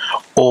products,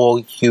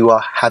 or you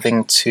are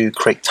having to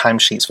create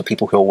timesheets for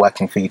people who are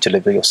working for you to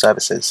deliver your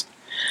services.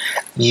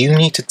 You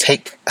need to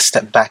take a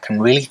step back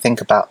and really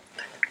think about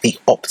the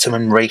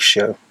optimum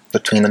ratio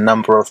between the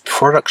number of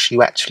products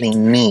you actually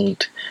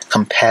need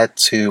compared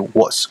to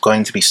what's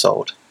going to be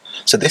sold.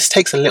 So this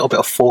takes a little bit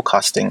of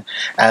forecasting,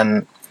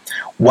 and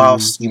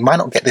whilst you might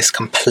not get this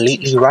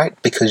completely right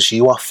because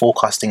you are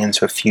forecasting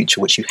into a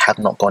future which you have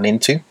not gone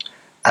into,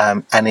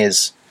 and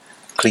is,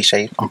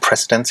 cliche,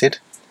 unprecedented,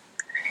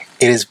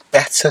 it is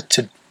better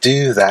to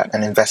do that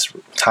and invest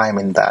time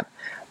in that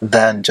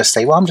than just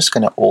say, well, I'm just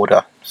going to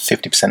order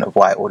 50% of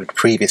what I ordered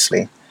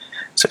previously.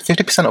 So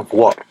 50% of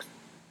what?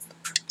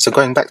 So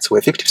going back to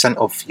it, 50%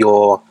 of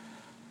your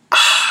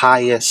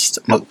highest,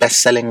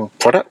 best-selling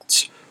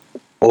product,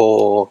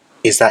 or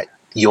is that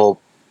your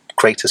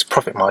greatest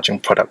profit margin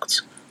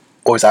product,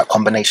 or is that a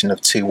combination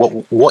of two?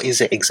 What is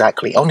it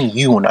exactly? Only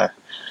you will know.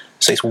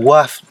 So it's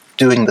worth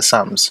doing the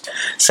sums.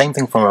 Same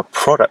thing from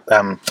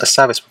a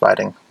service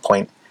providing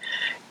point.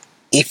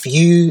 If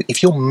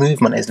your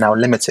movement is now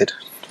limited,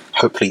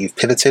 hopefully you've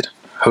pivoted,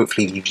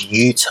 hopefully you've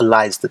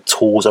utilized the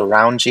tools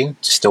around you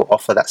to still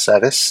offer that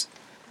service.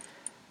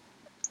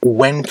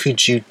 When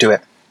could you do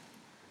it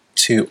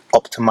to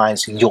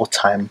optimize your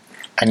time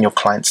and your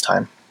client's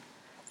time?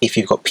 If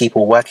you've got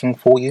people working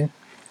for you,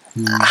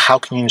 how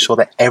can you ensure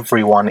that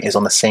everyone is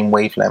on the same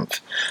wavelength?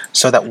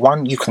 So that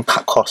one, you can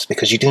cut costs,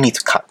 because you need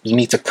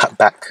to cut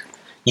back.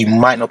 You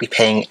might not be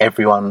paying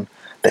everyone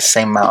the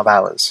same amount of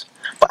hours.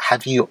 But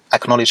have you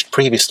acknowledged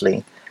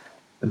previously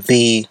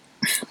the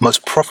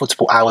most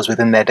profitable hours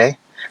within their day,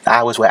 the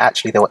hours where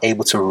actually they were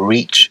able to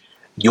reach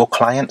your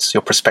clients,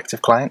 your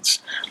prospective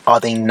clients? Are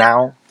they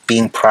now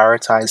being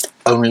prioritized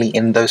only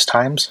in those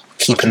times,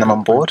 keeping them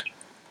on board?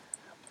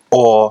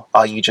 Or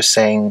are you just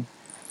saying,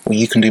 well,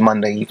 you can do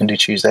Monday, you can do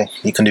Tuesday,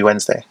 you can do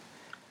Wednesday?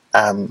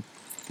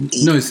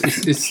 No,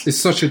 it's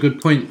such a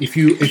good point. If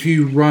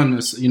you run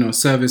a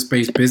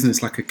service-based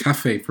business like a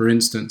cafe, for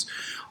instance,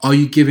 are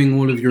you giving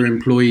all of your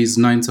employees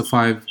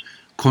 9-to-5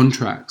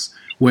 contracts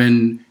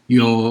when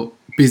your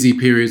busy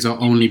periods are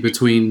only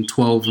between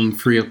 12 and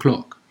 3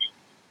 o'clock?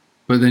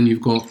 But then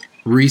you've got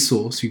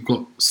you've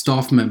got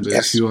staff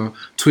members who are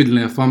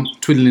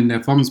twiddling their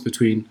thumbs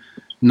between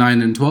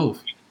 9 and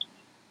 12.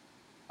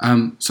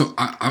 So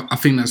I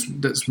think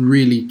that's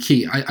really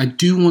key. I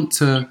do want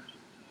to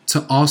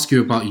ask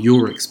you about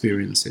your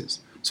experiences.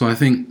 So I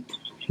think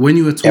when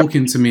you were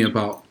talking to me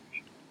about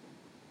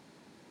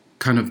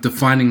kind of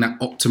defining that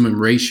optimum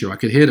ratio, I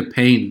could hear the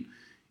pain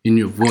in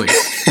your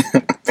voice.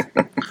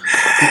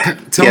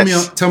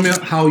 Tell me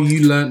how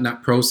you learned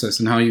that process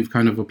and how you've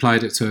kind of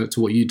applied it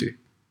to what you do.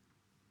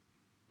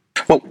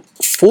 Well,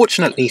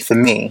 fortunately for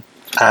me,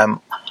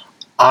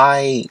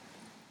 I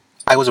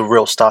was a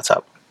real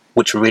startup,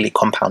 which really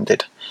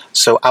compounded.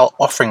 So our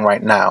offering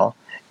right now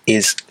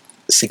is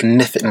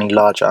significantly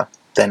larger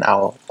than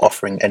our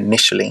offering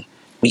initially.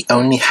 We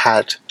only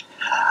had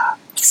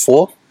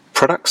 4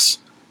 products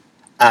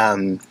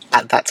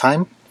at that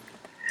time.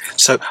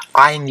 So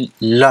I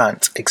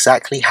learnt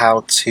exactly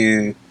how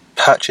to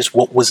purchase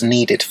what was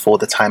needed for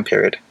the time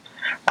period.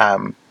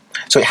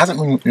 So it hasn't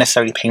been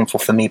necessarily painful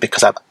for me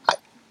because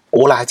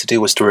all I had to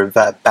do was to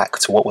revert back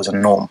to what was a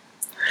norm.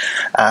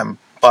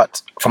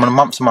 But from a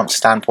month-to-month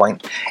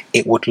standpoint,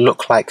 it would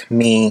look like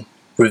me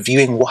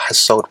reviewing what has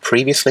sold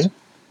previously,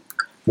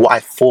 what I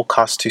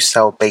forecast to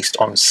sell based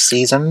on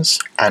seasons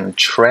and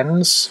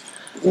trends,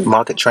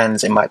 market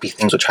trends. It might be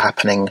things which are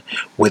happening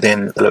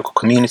within the local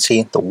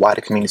community, the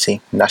wider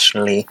community,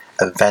 nationally,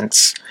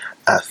 events,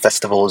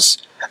 festivals,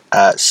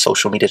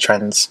 social media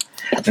trends,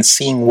 and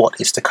seeing what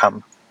is to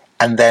come.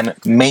 And then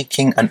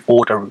making an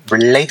order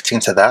relating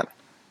to that,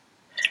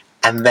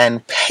 and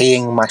then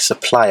paying my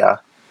supplier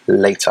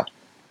later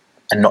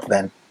and not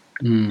then.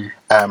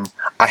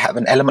 I have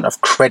an element of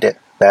credit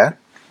there,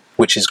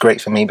 which is great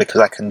for me because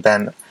I can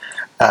then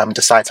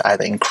decide to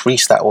either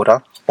increase that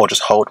order or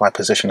just hold my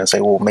position and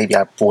say, well, maybe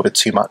I've ordered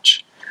too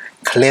much.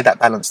 Clear that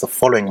balance the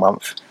following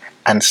month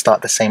and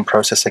start the same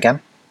process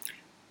again.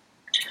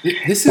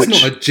 This is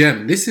not a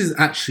gem. This is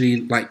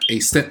actually like a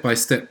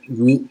step-by-step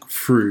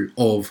walkthrough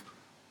of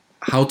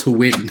how to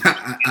win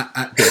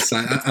at this.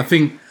 I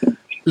think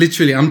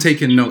literally I'm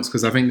taking notes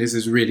because I think this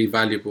is really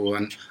valuable,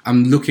 and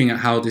I'm looking at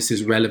how this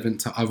is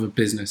relevant to other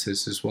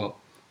businesses as well.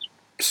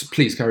 So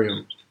please carry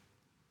on.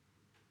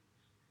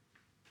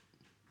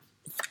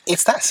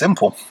 It's that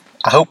simple.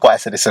 I hope what I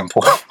said is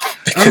simple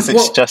because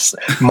it's just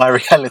my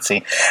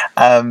reality.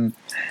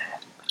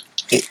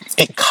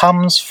 It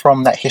comes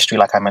from that history,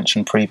 like I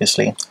mentioned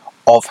previously,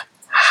 of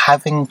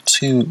having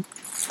to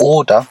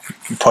order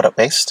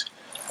product-based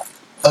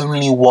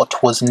only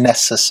what was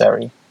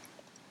necessary.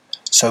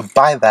 So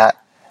by that,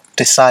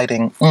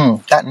 deciding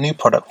that new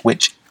product,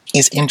 which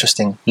is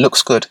interesting,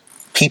 looks good,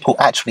 people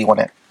actually want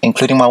it,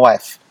 including my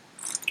wife,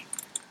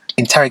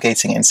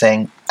 interrogating it and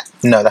saying,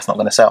 no, that's not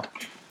going to sell.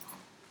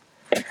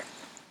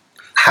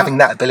 Having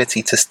that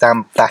ability to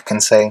stand back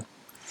and say,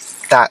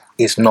 that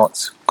is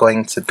not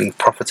going to be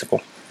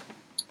profitable.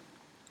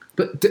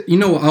 But you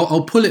know what,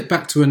 I'll pull it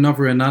back to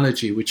another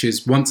analogy, which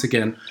is, once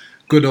again,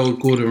 good old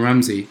Gordon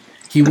Ramsay.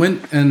 He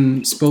went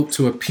and spoke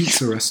to a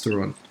pizza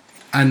restaurant,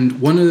 and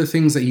one of the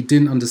things that he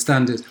didn't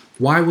understand is,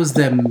 why was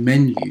their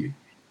menu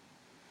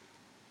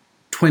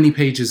 20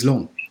 pages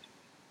long?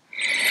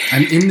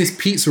 And in this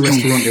pizza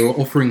restaurant, they were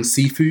offering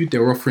seafood, they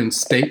were offering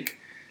steak,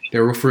 they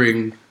were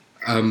offering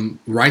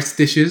rice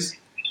dishes.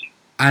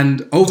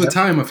 And over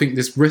time, I think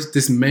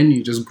this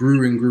menu just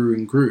grew and grew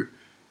and grew.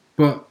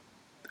 But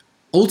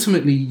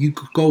ultimately, you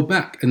could go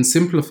back and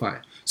simplify.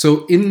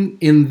 So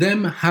in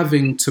them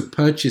having to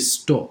purchase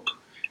stock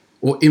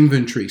or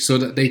inventory so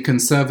that they can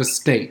serve a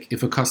steak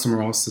if a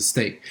customer asks a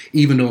steak,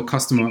 even though a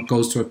customer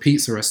goes to a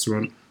pizza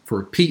restaurant for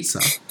a pizza,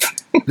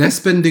 they're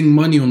spending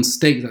money on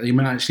steak that they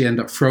might actually end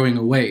up throwing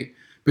away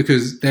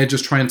because they're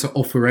just trying to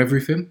offer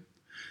everything.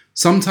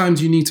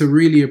 Sometimes you need to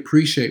really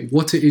appreciate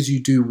what it is you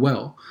do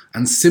well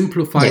and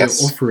simplify your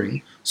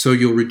offering so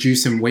you're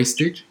reducing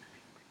wastage.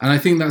 And I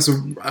think that's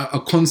a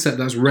concept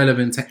that's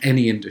relevant to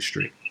any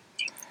industry.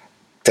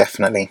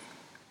 Definitely.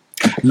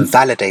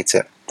 Validate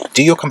it.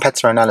 Do your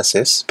competitor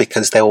analysis,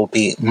 because there will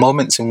be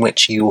moments in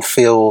which you will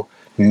feel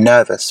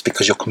nervous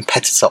because your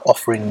competitors are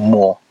offering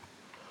more.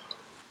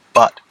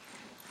 But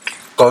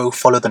go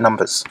follow the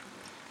numbers.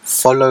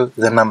 Follow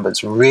the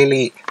numbers.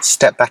 Really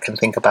step back and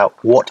think about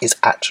what is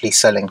actually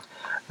selling.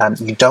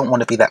 You don't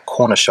want to be that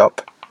corner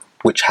shop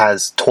which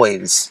has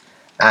toys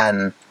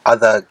and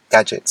other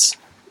gadgets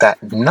that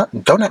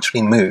don't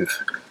actually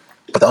move.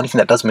 But the only thing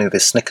that does move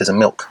is Snickers and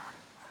milk.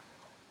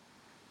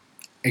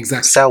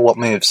 Exactly. Sell what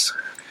moves.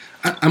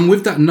 And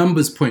with that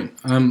numbers point,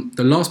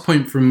 the last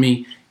point from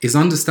me is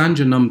understand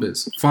your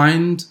numbers.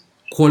 Find,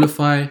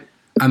 qualify,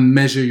 and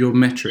measure your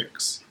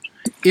metrics.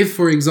 If,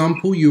 for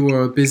example, you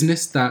were a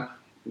business that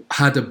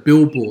had a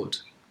billboard,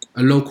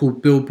 a local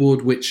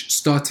billboard which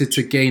started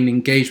to gain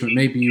engagement,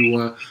 maybe you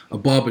were a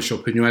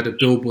barbershop and you had a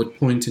billboard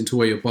pointing to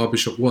where your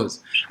barbershop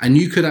was, and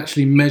you could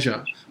actually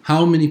measure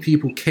how many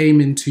people came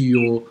into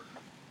your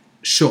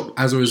shop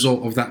as a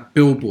result of that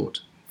billboard.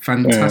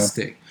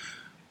 Fantastic.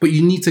 But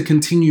you need to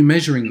continue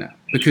measuring that,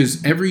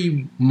 because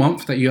every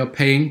month that you are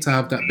paying to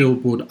have that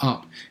billboard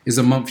up is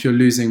a month you're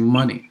losing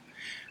money.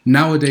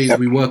 Nowadays,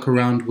 we work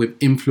around with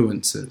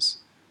influencers,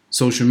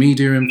 social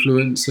media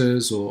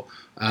influencers, or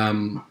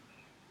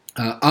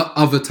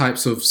other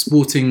types of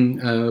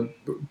sporting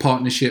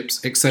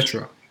partnerships,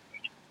 etc.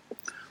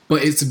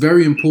 But it's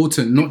very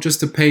important not just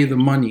to pay the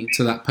money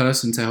to that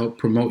person to help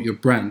promote your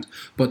brand,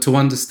 but to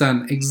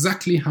understand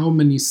exactly how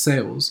many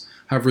sales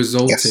have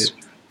resulted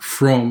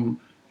from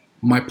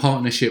my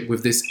partnership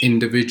with this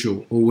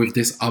individual or with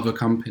this other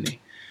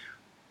company.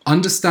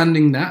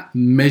 Understanding that,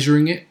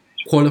 measuring it,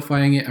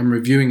 qualifying it, and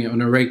reviewing it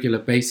on a regular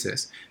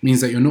basis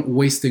means that you're not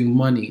wasting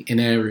money in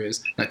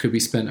areas that could be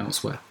spent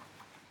elsewhere.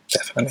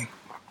 Definitely.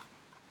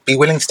 Be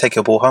willing to take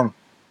your ball home.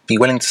 Be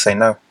willing to say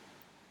no.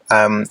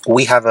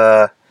 We have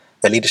a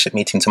leadership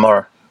meeting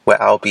tomorrow where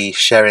I'll be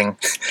sharing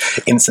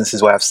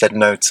instances where I've said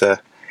no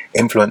to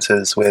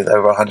influencers with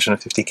over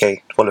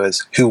 150k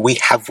followers who we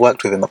have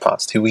worked with in the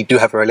past, who we do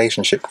have a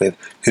relationship with,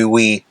 who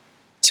we,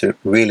 to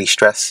really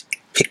stress,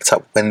 picked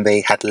up when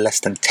they had less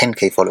than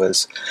 10k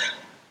followers.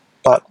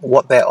 But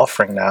what they're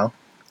offering now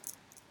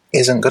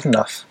isn't good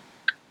enough.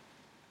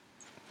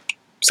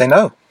 Say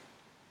no.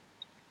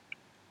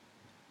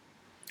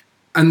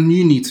 And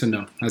you need to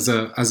know, as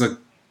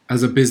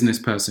a business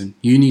person,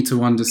 you need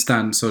to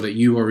understand so that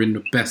you are in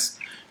the best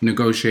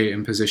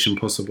negotiating position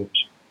possible.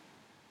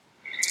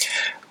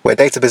 We're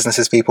data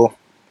businesses, people.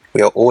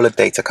 We are all a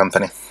data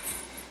company.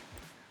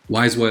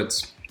 Wise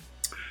words.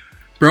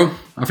 Bro,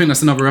 I think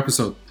that's another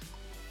episode.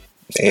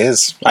 It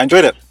is. I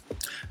enjoyed it.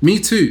 Me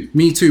too.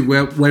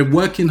 We're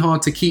working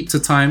hard to keep to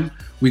time.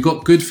 We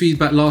got good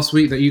feedback last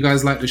week that you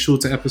guys like the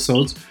shorter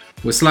episodes.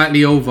 We're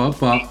slightly over,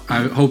 but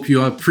I hope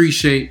you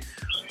appreciate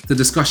the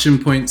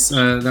discussion points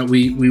that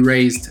we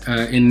raised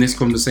in this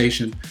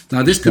conversation.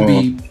 Now, this could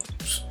be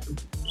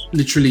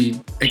literally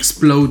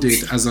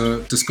exploded as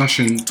a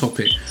discussion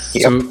topic.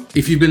 Yep. So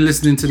if you've been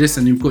listening to this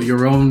and you've got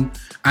your own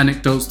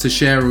anecdotes to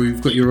share, or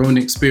you've got your own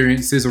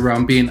experiences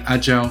around being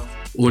agile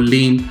or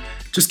lean,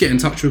 just get in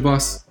touch with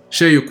us,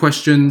 share your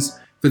questions.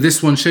 For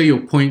this one, share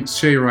your points,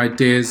 share your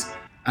ideas,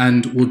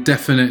 and we'll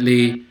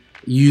definitely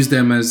use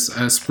them as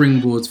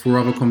springboards for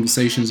other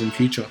conversations in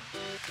future.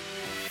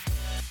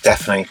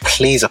 Definitely.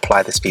 Please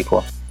apply this,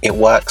 people. It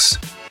works.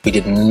 We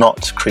did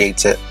not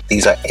create it.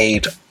 These are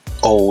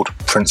age-old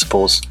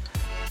principles.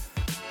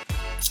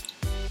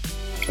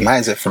 And that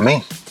is it from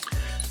me.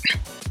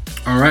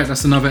 All right,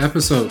 that's another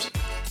episode.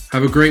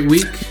 Have a great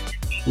week.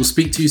 We'll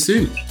speak to you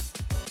soon.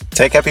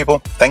 Take care, people.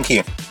 Thank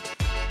you.